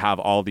that you have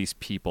all these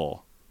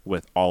people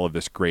with all of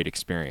this great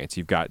experience.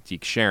 You've got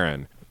Deke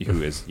Sharon,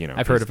 who is,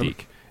 I've heard of him.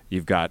 Deke.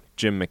 You've got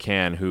Jim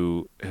McCann,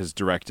 who has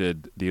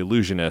directed The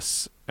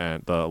Illusionists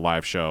and the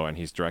live show, and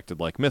he's directed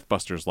like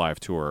Mythbusters live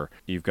tour.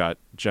 You've got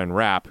Jen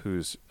Rapp,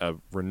 who's a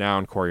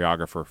renowned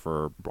choreographer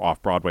for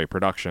off-Broadway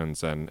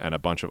productions and a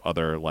bunch of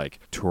other like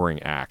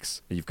touring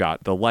acts. You've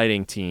got the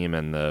lighting team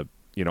and the,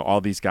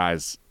 all these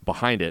guys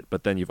behind it,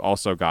 but then you've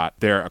also got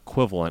their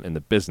equivalent in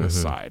the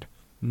business side,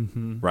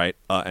 right?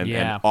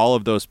 And all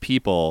of those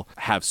people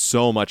have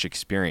so much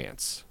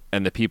experience.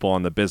 And the people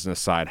on the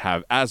business side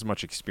have as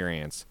much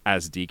experience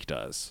as Deke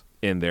does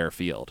in their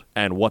field.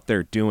 And what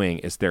they're doing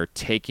is they're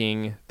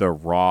taking the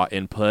raw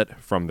input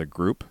from the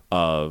group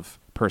of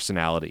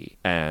personality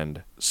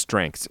and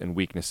strengths and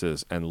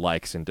weaknesses and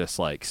likes and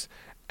dislikes,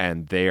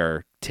 and they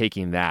are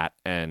taking that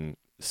and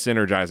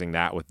synergizing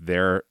that with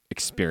their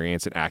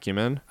experience and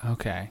acumen.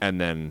 Okay.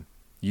 And then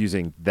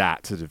using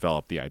that to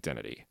develop the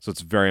identity. So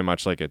it's very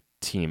much like a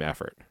team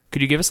effort.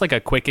 Could you give us like a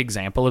quick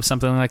example of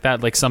something like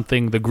that? Like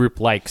something the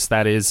group likes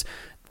that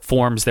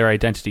forms their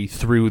identity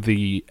through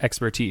the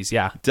expertise?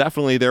 Yeah.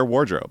 Definitely their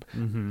wardrobe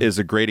is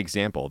a great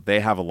example. They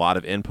have a lot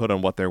of input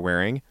on what they're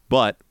wearing,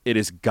 but it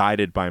is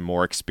guided by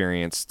more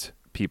experienced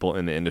people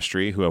in the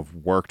industry who have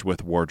worked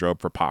with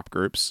wardrobe for pop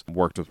groups,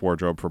 worked with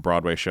wardrobe for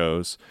Broadway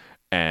shows,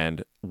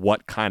 and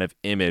what kind of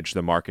image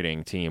the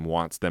marketing team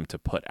wants them to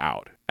put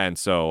out. And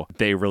so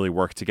they really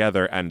work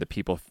together, and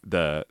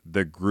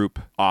the group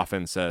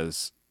often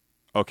says,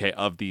 okay,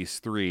 of these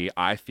three,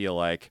 I feel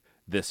like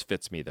this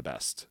fits me the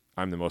best.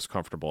 I'm the most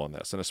comfortable in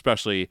this. And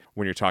especially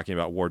when you're talking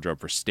about wardrobe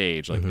for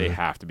stage, like they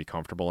have to be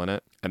comfortable in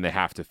it and they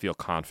have to feel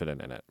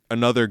confident in it.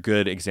 Another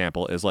good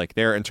example is like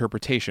their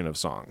interpretation of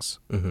songs.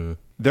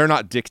 They're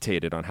not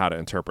dictated on how to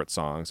interpret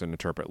songs and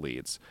interpret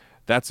leads.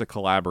 That's a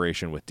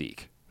collaboration with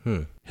Deke.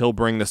 He'll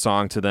bring the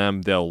song to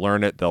them. They'll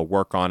learn it. They'll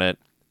work on it.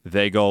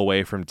 They go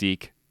away from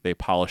Deke. They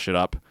polish it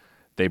up.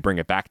 They bring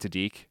it back to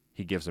Deke.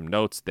 He gives them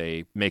notes.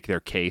 They make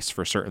their case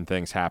for certain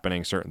things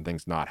happening, certain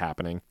things not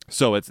happening.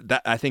 So it's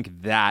that. I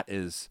think that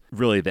is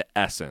really the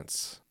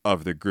essence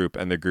of the group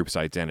and the group's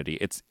identity.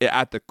 It's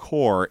at the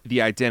core,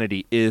 the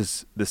identity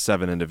is the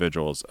 7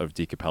 individuals of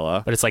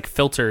Decapella. But it's like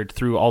filtered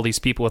through all these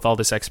people with all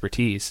this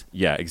expertise.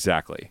 Yeah,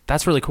 exactly.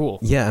 That's really cool.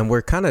 Yeah, and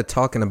we're kind of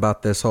talking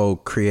about this whole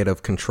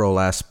creative control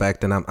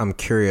aspect, and I'm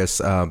curious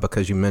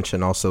because you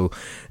mentioned also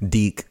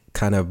Deke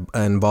kind of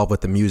involved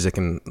with the music,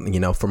 and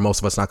for most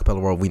of us in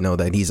acapella world, we know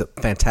that he's a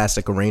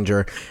fantastic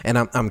arranger. And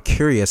I'm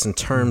curious in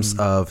terms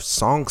of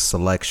song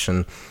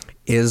selection,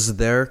 is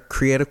there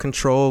creative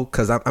control?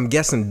 Because I'm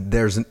guessing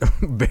there's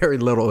very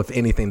little, if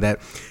anything, that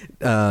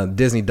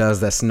Disney does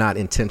that's not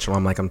intentional.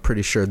 I'm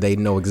pretty sure they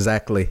know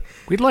exactly.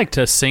 We'd like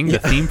to sing the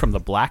theme from the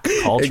Black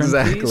Cauldron,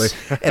 exactly.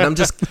 Please. And I'm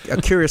just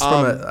curious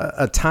from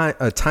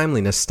a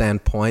timeliness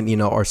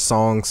standpoint. Are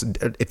songs,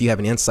 if you have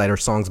an insight, are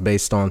songs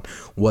based on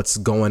what's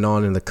going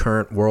on in the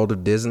current world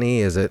of Disney?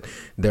 Is it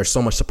there's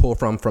so much to pull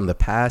from the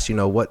past?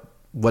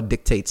 What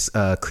dictates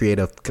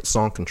creative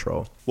song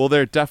control? Well,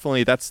 they're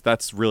definitely,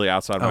 that's really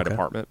outside my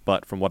department,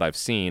 but from what I've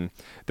seen,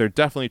 they're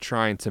definitely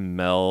trying to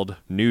meld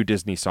new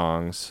Disney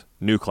songs,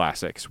 new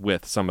classics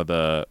with some of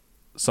the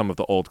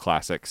old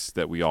classics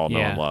that we all know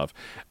and love.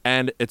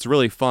 And it's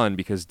really fun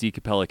because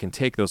Decapella can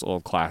take those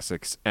old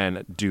classics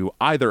and do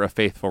either a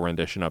faithful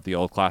rendition of the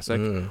old classic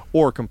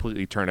or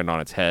completely turn it on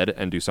its head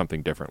and do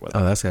something different with it.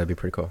 Oh, that's gotta be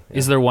pretty cool.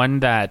 Is there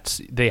one that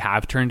they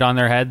have turned on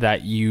their head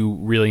that you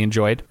really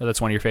enjoyed, or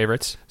that's one of your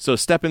favorites? So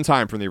Step in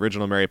Time from the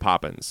original Mary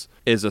Poppins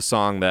is a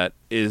song that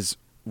is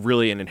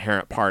really an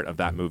inherent part of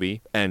that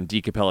movie, and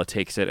Decapella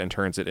takes it and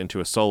turns it into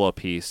a solo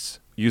piece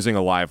using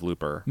a live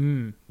looper.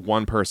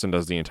 One person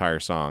does the entire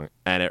song,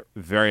 and it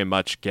very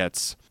much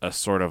gets a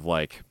sort of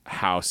like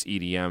house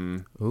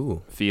EDM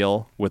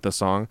feel with the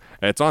song.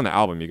 It's on the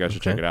album. You guys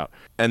should check it out.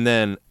 And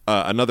then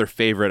another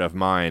favorite of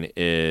mine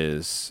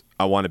is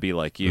I Want to Be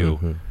Like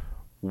You,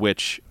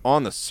 which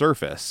on the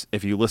surface,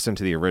 if you listen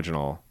to the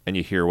original and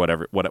you hear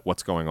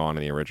what's going on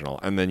in the original,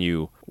 and then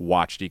you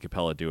watch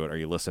Decapella do it or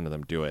you listen to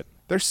them do it,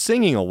 they're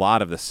singing a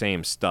lot of the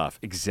same stuff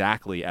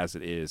exactly as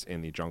it is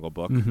in the Jungle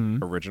Book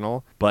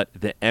original, but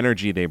the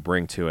energy they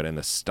bring to it and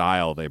the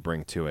style they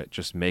bring to it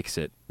just makes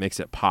it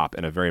pop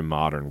in a very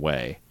modern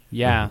way.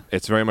 Yeah.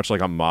 It's very much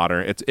like a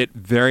modern, it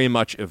very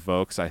much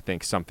evokes, I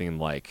think, something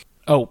like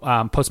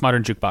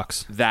Postmodern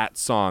Jukebox. That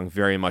song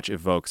very much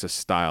evokes a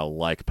style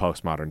like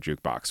Postmodern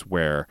Jukebox,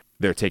 where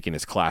they're taking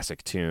this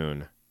classic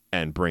tune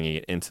and bringing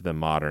it into the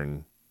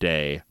modern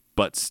day,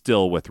 but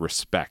still with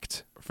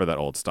respect for that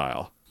old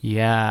style.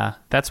 Yeah,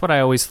 that's what I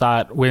always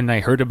thought when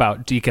I heard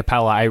about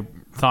Decapella. I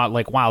thought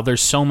like, wow,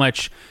 there's so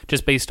much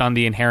just based on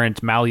the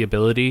inherent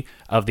malleability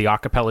of the a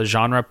cappella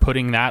genre,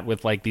 putting that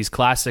with like these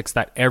classics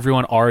that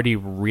everyone already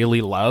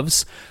really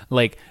loves.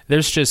 Like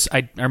there's just,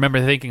 I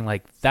remember thinking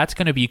like, that's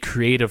going to be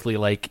creatively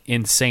like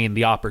insane,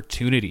 the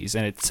opportunities.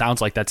 And it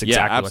sounds like that's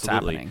exactly what's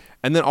happening.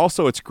 And then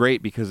also it's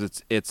great because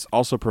it's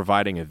also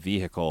providing a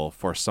vehicle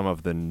for some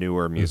of the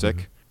newer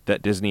music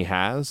that Disney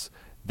has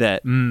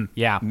that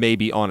may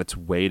be on its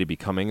way to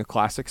becoming a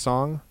classic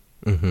song.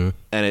 And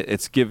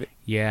it's giving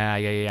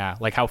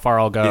like How Far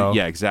I'll Go.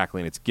 Yeah,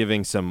 exactly. And it's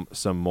giving some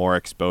more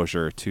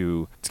exposure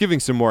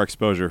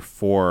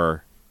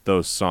for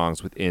those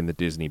songs within the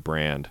Disney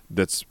brand.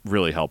 That's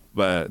really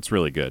it's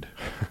really good.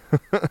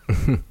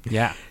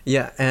 Yeah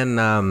And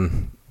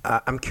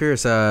I'm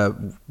curious,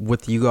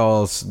 with you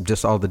guys,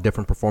 just all the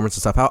different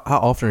performances and stuff, how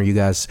often are you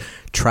guys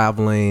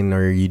traveling,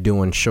 or are you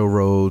doing show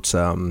roads?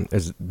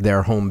 Is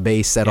there home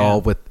base at all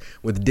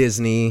with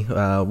Disney?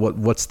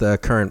 What's the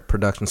current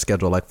production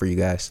schedule like for you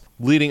guys?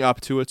 Leading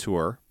up to a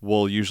tour,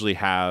 we'll usually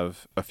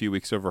have a few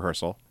weeks of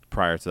rehearsal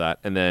prior to that,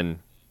 and then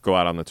go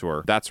out on the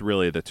tour. That's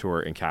really the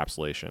tour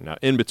encapsulation. Now,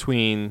 in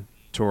between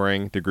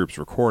touring, the group's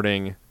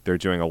recording. They're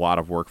doing a lot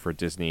of work for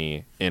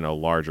Disney in a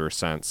larger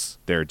sense.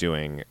 They're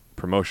doing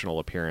promotional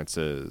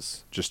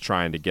appearances, just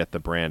trying to get the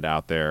brand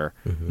out there,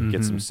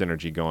 get some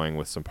synergy going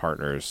with some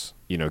partners,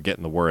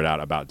 getting the word out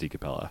about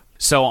Decapella.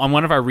 So on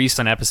one of our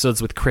recent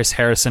episodes with Chris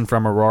Harrison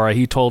from Aurora,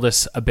 he told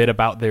us a bit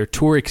about their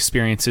tour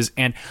experiences,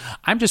 and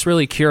I'm just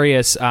really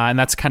curious, and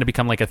that's kind of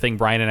become like a thing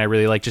Brian and I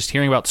really like, just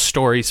hearing about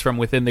stories from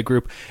within the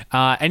group.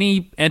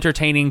 Any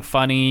entertaining,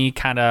 funny,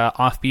 kind of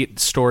offbeat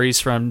stories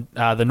from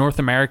the North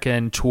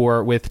American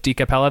tour with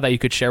Decapella that you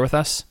could share with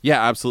us?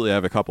 Yeah, absolutely. I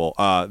have a couple.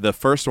 The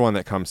first one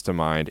that comes to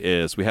mind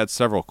is we had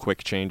several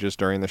quick changes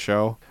during the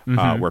show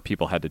where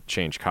people had to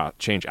change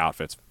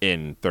outfits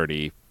in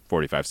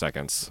 45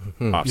 seconds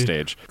off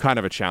stage. Kind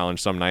of a challenge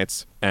some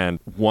nights. And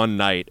one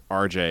night,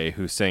 RJ,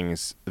 who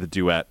sings the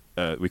duet,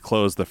 we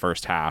closed the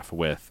first half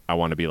with I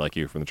Want to Be Like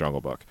You from the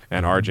Jungle Book.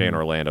 And RJ and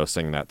Orlando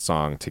sing that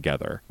song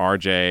together.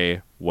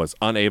 RJ was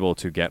unable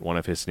to get one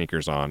of his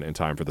sneakers on in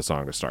time for the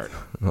song to start.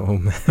 Oh,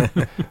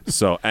 man.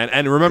 So,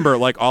 and remember,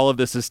 like, all of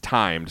this is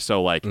timed.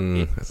 So, like,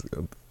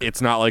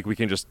 it's not like we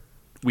can just...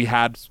 We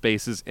had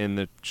spaces in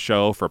the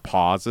show for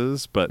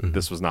pauses, but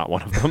this was not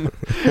one of them.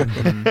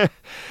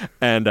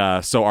 And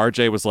so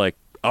RJ was like,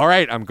 all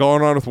right, I'm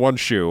going on with one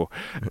shoe.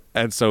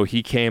 And so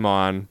he came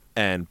on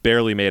and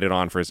barely made it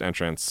on for his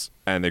entrance,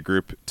 and the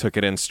group took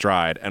it in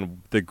stride.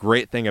 And the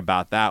great thing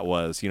about that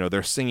was,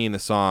 they're singing the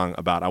song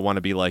about I Want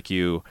to Be Like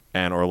You,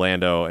 and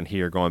Orlando and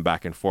he are going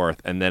back and forth.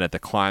 And then at the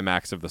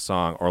climax of the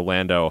song,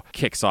 Orlando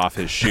kicks off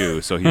his shoe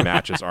so he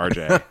matches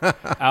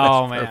RJ.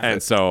 Oh, man.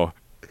 And so...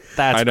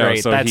 That's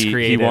great. So That's he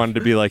creative. He wanted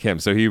to be like him,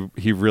 so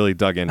he really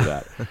dug into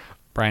that.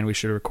 Brian, we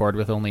should record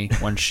with only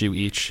one shoe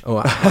each. Oh,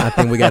 I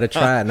think we got to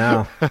try it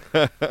now.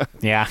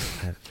 Yeah.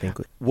 I think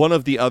One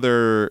of the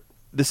other,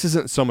 this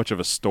isn't so much of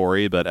a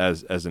story, but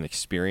as an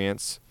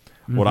experience,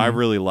 what I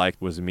really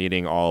liked was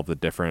meeting all of the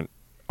different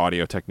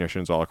audio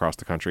technicians all across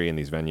the country in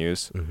these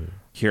venues,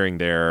 hearing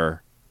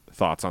their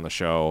thoughts on the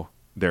show,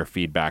 their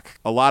feedback.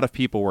 A lot of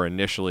people were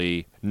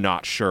initially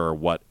not sure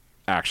what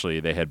actually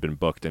they had been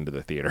booked into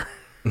the theater.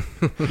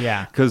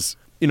 Yeah, because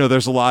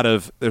there's a lot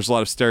of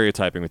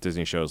stereotyping with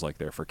Disney shows, like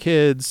they're for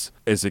kids.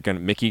 Is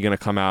Mickey gonna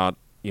come out?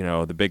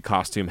 The big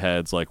costume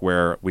heads, like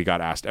where we got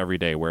asked every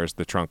day, where's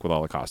the trunk with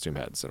all the costume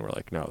heads? And we're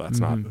like, no,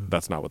 that's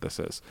not what this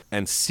is.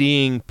 And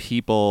seeing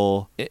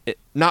people,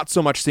 not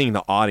so much seeing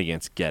the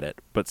audience get it,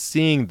 but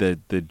seeing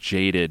the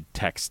jaded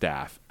tech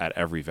staff at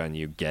every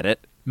venue get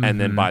it.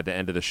 And then by the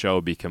end of the show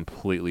be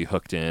completely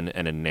hooked in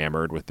and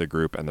enamored with the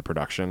group and the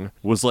production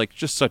was like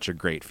just such a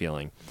great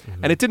feeling.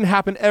 And it didn't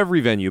happen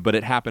every venue, but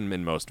it happened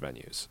in most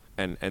venues.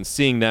 And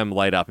seeing them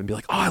light up and be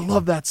like, oh, I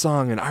love that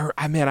song. And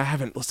I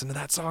haven't listened to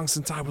that song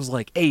since I was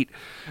like 8.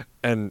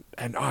 And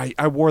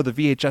I wore the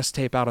VHS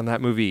tape out on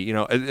that movie.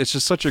 It's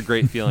just such a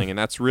great feeling. And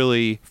that's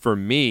really, for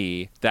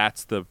me,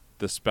 that's the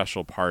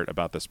special part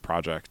about this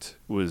project,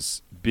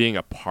 was being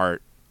a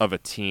part of a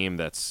team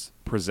that's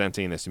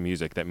presenting this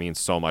music that means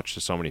so much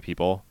to so many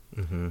people.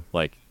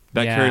 Like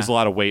that carries a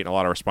lot of weight and a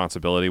lot of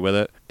responsibility with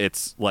it.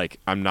 It's like,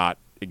 I'm not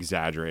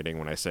exaggerating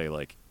when I say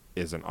like,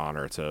 is an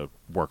honor to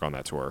work on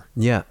that tour.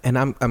 Yeah, and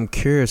I'm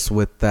curious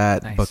with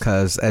that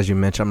because, as you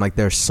mentioned, I'm like,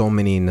 there's so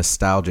many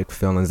nostalgic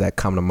feelings that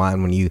come to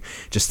mind when you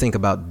just think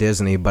about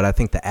Disney. But I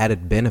think the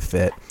added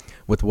benefit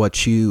with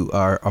what you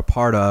are a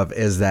part of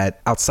is that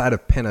outside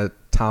of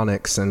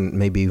Pentatonix and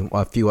maybe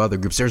a few other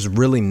groups, there's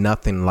really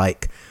nothing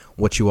like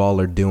what you all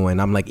are doing.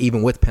 I'm like,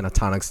 even with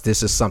Pentatonix,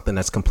 this is something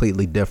that's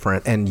completely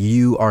different, and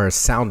you are a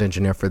sound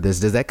engineer for this.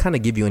 Does that kind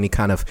of give you any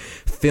kind of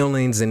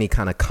feelings, any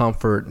kind of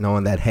comfort,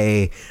 knowing that,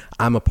 hey,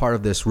 I'm a part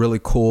of this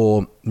really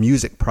cool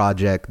music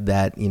project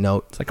that, you know,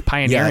 it's like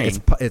pioneering.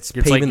 Yeah, it's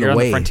paving the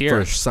way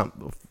for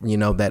some, you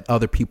know, that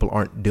other people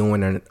aren't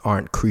doing and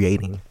aren't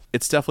creating.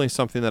 It's definitely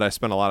something that I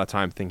spent a lot of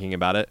time thinking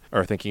about,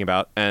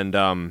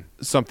 and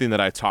something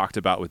that I talked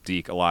about with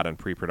Deke a lot in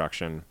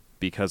pre-production,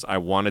 because I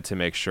wanted to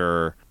make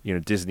sure, you know,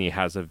 Disney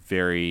has a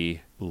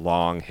very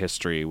long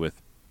history with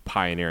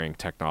pioneering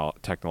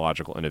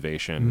technological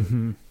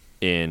innovation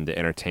in the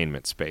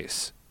entertainment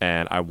space.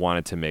 And I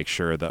wanted to make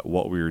sure that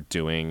what we were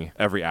doing,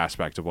 every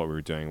aspect of what we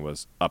were doing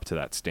was up to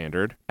that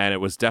standard. And it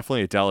was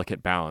definitely a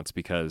delicate balance,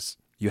 because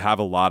you have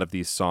a lot of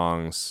these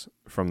songs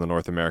from the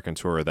North American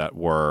tour that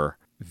were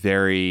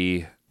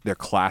they're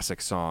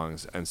classic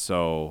songs. And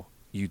so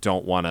you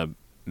don't want to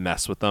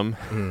mess with them.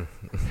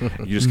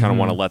 You just kind of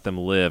want to let them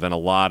live, and a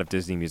lot of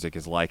Disney music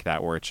is like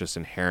that, where it's just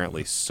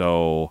inherently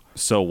so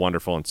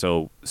wonderful and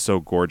so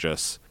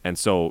gorgeous and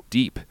so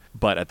deep.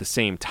 But at the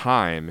same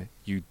time,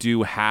 you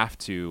do have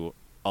to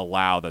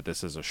allow that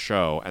this is a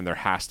show, and there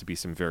has to be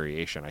some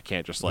variation. I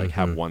can't just like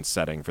have one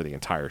setting for the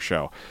entire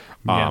show,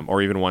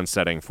 or even one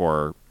setting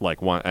for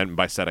like one, and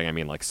by setting I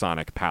mean like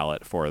sonic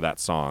palette for that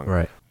song.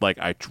 Right. Like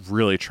I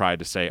really tried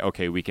to say,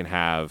 okay, we can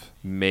have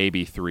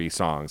maybe 3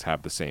 songs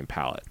have the same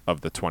palette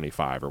of the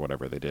 25 or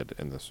whatever they did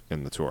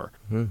in the tour.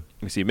 You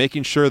see,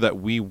 making sure that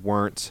we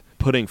weren't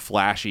putting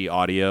flashy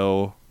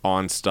audio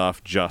on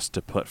stuff just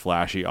to put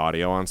flashy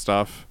audio on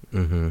stuff.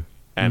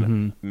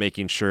 And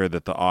making sure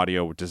that the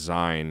audio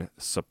design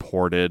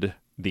supported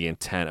the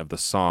intent of the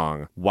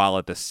song, while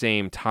at the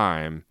same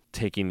time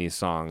taking these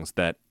songs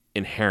that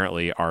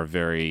inherently are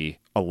a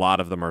lot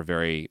of them are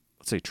very,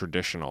 let's say,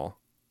 traditional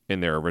in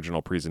their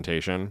original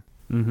presentation,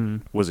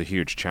 was a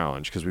huge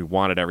challenge, because we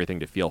wanted everything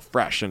to feel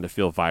fresh and to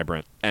feel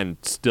vibrant and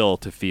still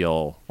to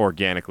feel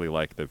organically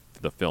like the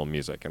film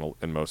music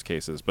in most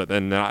cases, but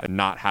then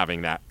not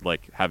having that,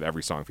 like, have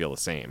every song feel the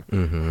same.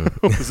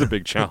 Was a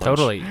big challenge.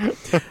 Totally.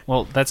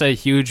 Well, that's a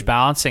huge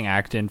balancing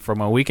act, and from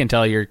what we can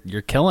tell, you're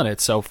killing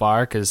it so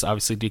far, because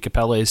obviously Deke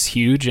Capella is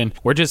huge, and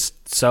we're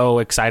just so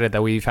excited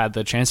that we've had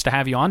the chance to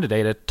have you on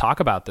today to talk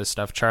about this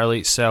stuff,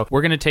 Charlie. So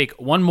we're going to take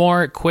one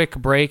more quick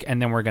break,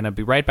 and then we're going to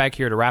be right back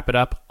here to wrap it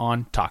up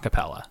on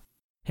Talkapella.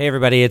 Hey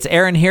everybody, it's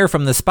Aaron here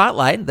from The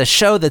Spotlight, the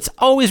show that's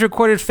always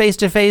recorded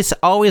face-to-face,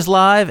 always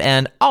live,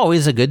 and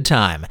always a good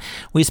time.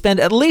 We spend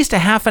at least a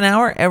half an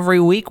hour every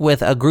week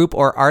with a group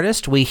or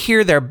artist. We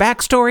hear their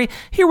backstory,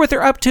 hear what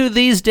they're up to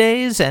these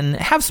days, and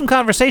have some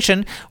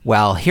conversation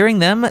while hearing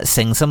them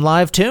sing some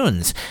live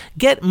tunes.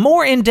 Get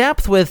more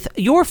in-depth with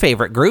your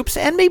favorite groups,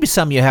 and maybe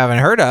some you haven't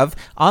heard of,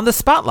 on The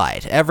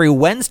Spotlight every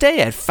Wednesday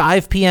at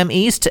 5 p.m.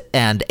 East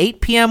and 8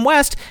 p.m.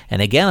 West,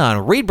 and again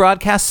on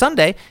Rebroadcast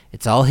Sunday.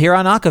 It's all here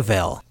on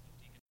Acaville.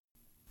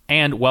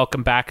 And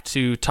welcome back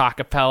to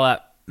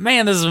Talkapella.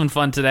 Man, this has been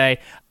fun today.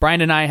 Brian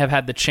and I have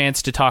had the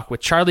chance to talk with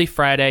Charlie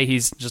Friday.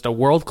 He's just a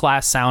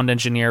world-class sound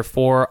engineer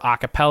for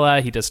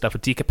Acapella. He does stuff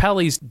with Deke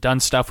Capella. He's done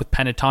stuff with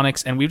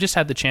Pentatonix. And we've just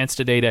had the chance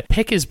today to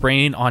pick his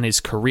brain on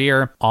his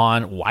career,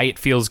 on why it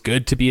feels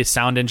good to be a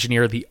sound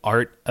engineer, the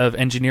art of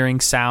engineering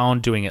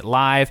sound, doing it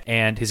live,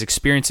 and his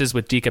experiences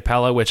with Deke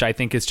Capella, which I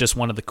think is just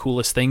one of the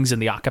coolest things in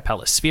the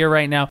Acapella sphere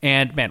right now.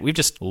 And man, we've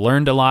just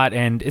learned a lot,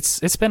 and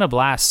it's been a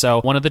blast.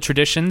 So one of the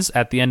traditions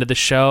at the end of the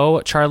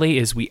show, Charlie,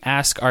 is we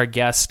ask our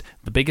guest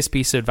the biggest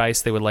piece of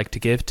advice they would like to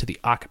give to the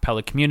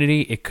acapella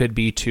community. It could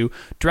be to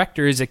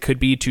directors, it could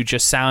be to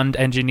just sound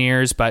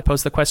engineers, but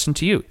pose the question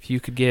to you. If you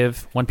could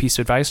give one piece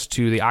of advice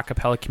to the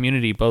acapella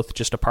community, both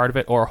just a part of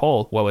it or a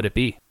whole, what would it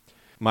be?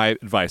 My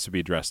advice would be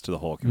addressed to the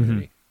whole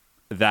community.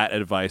 That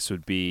advice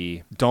would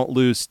be, don't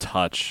lose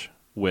touch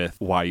with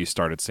why you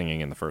started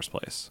singing in the first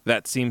place.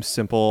 That seems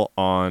simple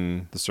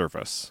on the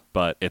surface,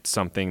 but it's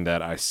something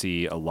that I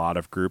see a lot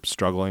of groups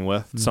struggling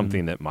with,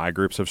 something that my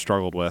groups have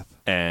struggled with.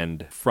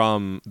 And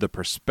from the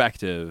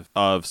perspective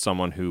of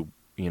someone who,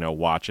 you know,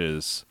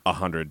 watches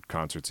 100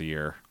 concerts a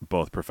year,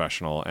 both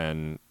professional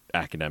and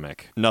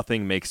academic,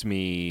 nothing makes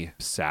me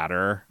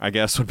sadder, I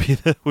guess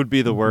would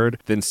be the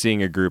word, than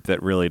seeing a group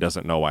that really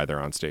doesn't know why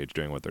they're on stage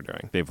doing what they're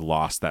doing. They've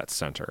lost that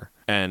center.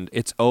 And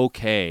it's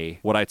okay.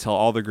 What I tell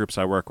all the groups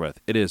I work with,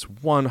 it is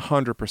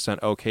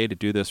 100% okay to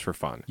do this for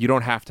fun. You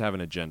don't have to have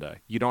an agenda.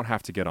 You don't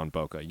have to get on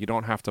Boca. You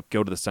don't have to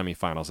go to the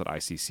semifinals at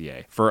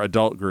ICCA. For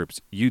adult groups,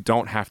 you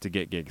don't have to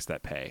get gigs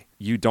that pay.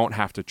 You don't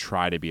have to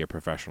try to be a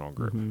professional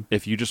group.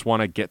 If you just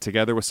want to get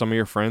together with some of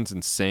your friends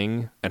and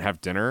sing and have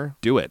dinner,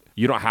 do it.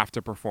 You don't have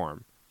to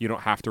perform. You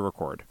don't have to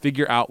record.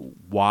 Figure out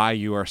why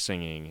you are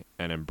singing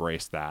and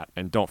embrace that,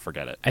 and don't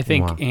forget it. I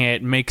think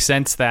it makes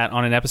sense that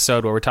on an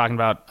episode where we're talking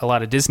about a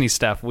lot of Disney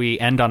stuff, we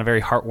end on a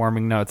very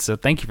heartwarming note. So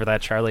thank you for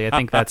that, Charlie.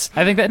 That's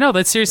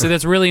seriously,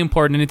 that's really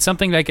important. And it's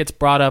something that gets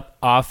brought up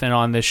often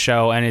on this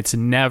show. And it's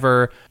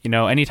never,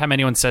 anytime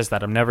anyone says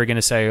that, I'm never going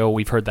to say, oh,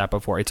 we've heard that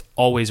before. It's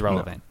always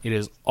relevant. No. It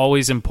is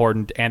always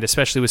important. And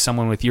especially with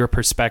someone with your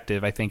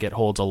perspective, I think it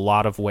holds a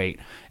lot of weight.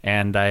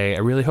 And I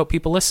really hope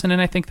people listen, and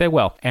I think they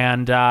will.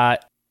 And,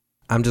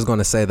 I'm just going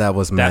to say that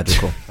was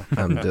magical.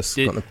 I'm just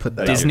going to put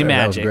that Disney out there.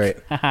 magic.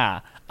 That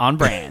was great. On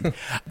brand.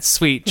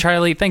 Sweet.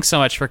 Charlie, thanks so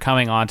much for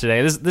coming on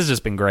today. This has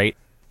just been great.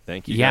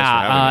 Thank you guys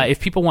for having me. If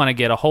people want to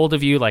get a hold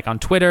of you, like on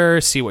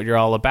Twitter, see what you're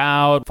all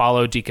about,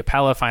 follow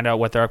DeCapella, find out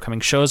what their upcoming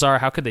shows are,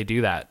 how could they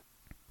do that?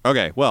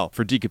 Okay, well,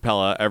 for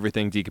DeCapella,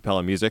 everything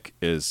DeCapella music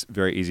is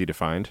very easy to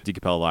find.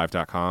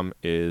 DeCapellaLive.com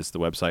is the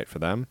website for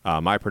them.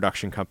 My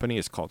production company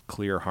is called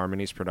Clear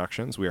Harmonies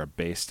Productions. We are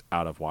based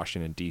out of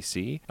Washington,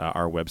 D.C.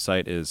 Our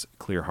website is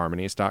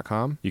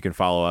clearharmonies.com. You can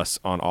follow us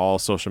on all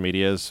social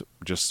medias.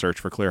 Just search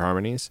for Clear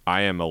Harmonies.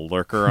 I am a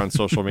lurker on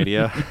social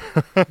media.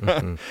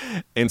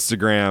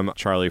 Instagram,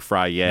 Charlie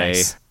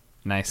Friday.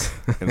 Nice.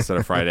 Instead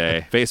of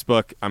Friday.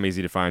 Facebook, I'm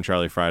easy to find,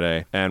 Charlie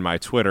Friday. And my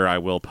Twitter, I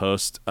will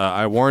post.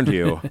 I warned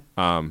you.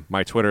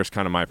 My Twitter is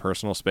kind of my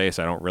personal space.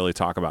 I don't really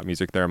talk about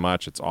music there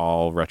much. It's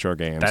all retro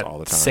games all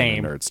the time.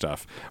 Same. And nerd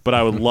stuff. But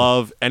I would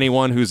love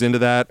anyone who's into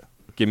that.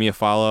 Give me a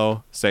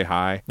follow. Say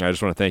hi. I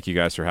just want to thank you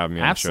guys for having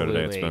me on the show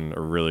today. It's been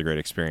a really great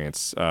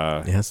experience.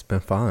 Yeah, it's been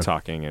fun.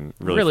 Talking and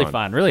really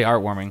fun. Really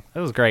heartwarming.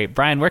 That was great.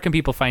 Brian, where can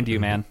people find you,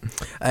 man?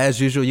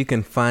 As usual, you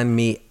can find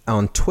me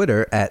on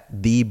Twitter at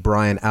the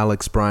Brian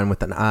Alex Brian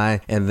with an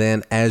I, and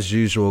then as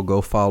usual,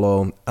 go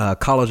follow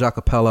College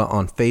Acapella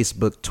on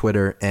Facebook,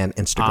 Twitter, and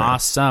Instagram.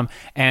 Awesome.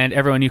 And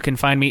everyone, you can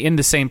find me in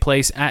the same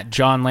place at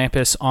John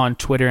Lampus on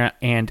Twitter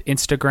and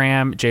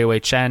Instagram,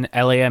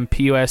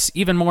 JOHNLAMPUS.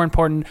 Even more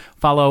important,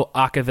 follow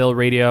Acaville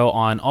Radio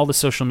on all the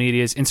social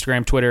medias,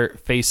 Instagram, Twitter,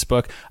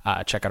 Facebook.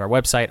 Check out our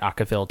website,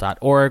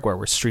 acaville.org, where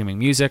we're streaming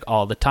music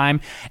all the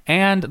time.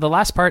 And the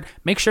last part,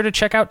 make sure to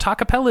check out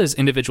Tacapella's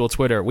individual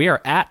Twitter. We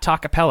are at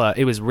Tacapella.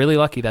 It was really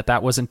lucky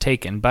that wasn't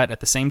taken, but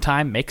at the same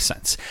time, makes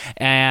sense.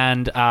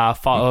 And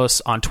follow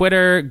us on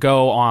Twitter.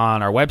 Go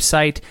on our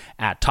website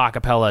at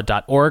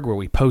tacapella.org, where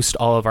we post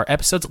all of our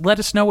episodes. Let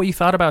us know what you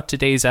thought about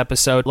today's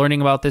episode,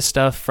 learning about this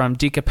stuff from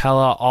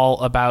DeCapella,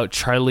 all about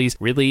Charlie's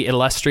really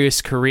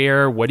illustrious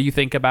career. What do you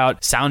think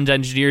about sound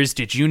engineers?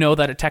 Did you know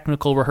that a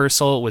technical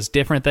rehearsal was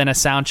different than a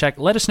sound check?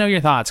 Let us know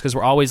your thoughts, because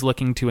we're always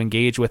looking to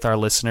engage with our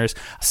listeners.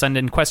 Send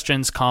in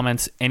questions,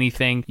 comments,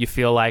 anything you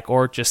feel like,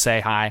 or just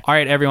say hi. All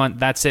right, everyone,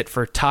 that's it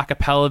for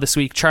Tacapella this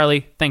week.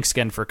 Charlie, thanks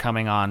again for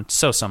coming on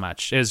so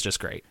much. It was just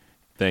great.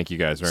 Thank you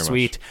guys very much.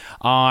 Sweet.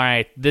 All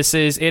right. This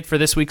is it for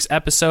this week's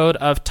episode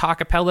of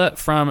Tacapella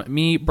from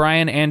me,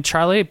 Brian, and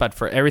Charlie. But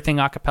for everything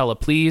acapella,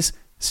 please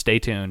stay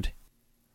tuned.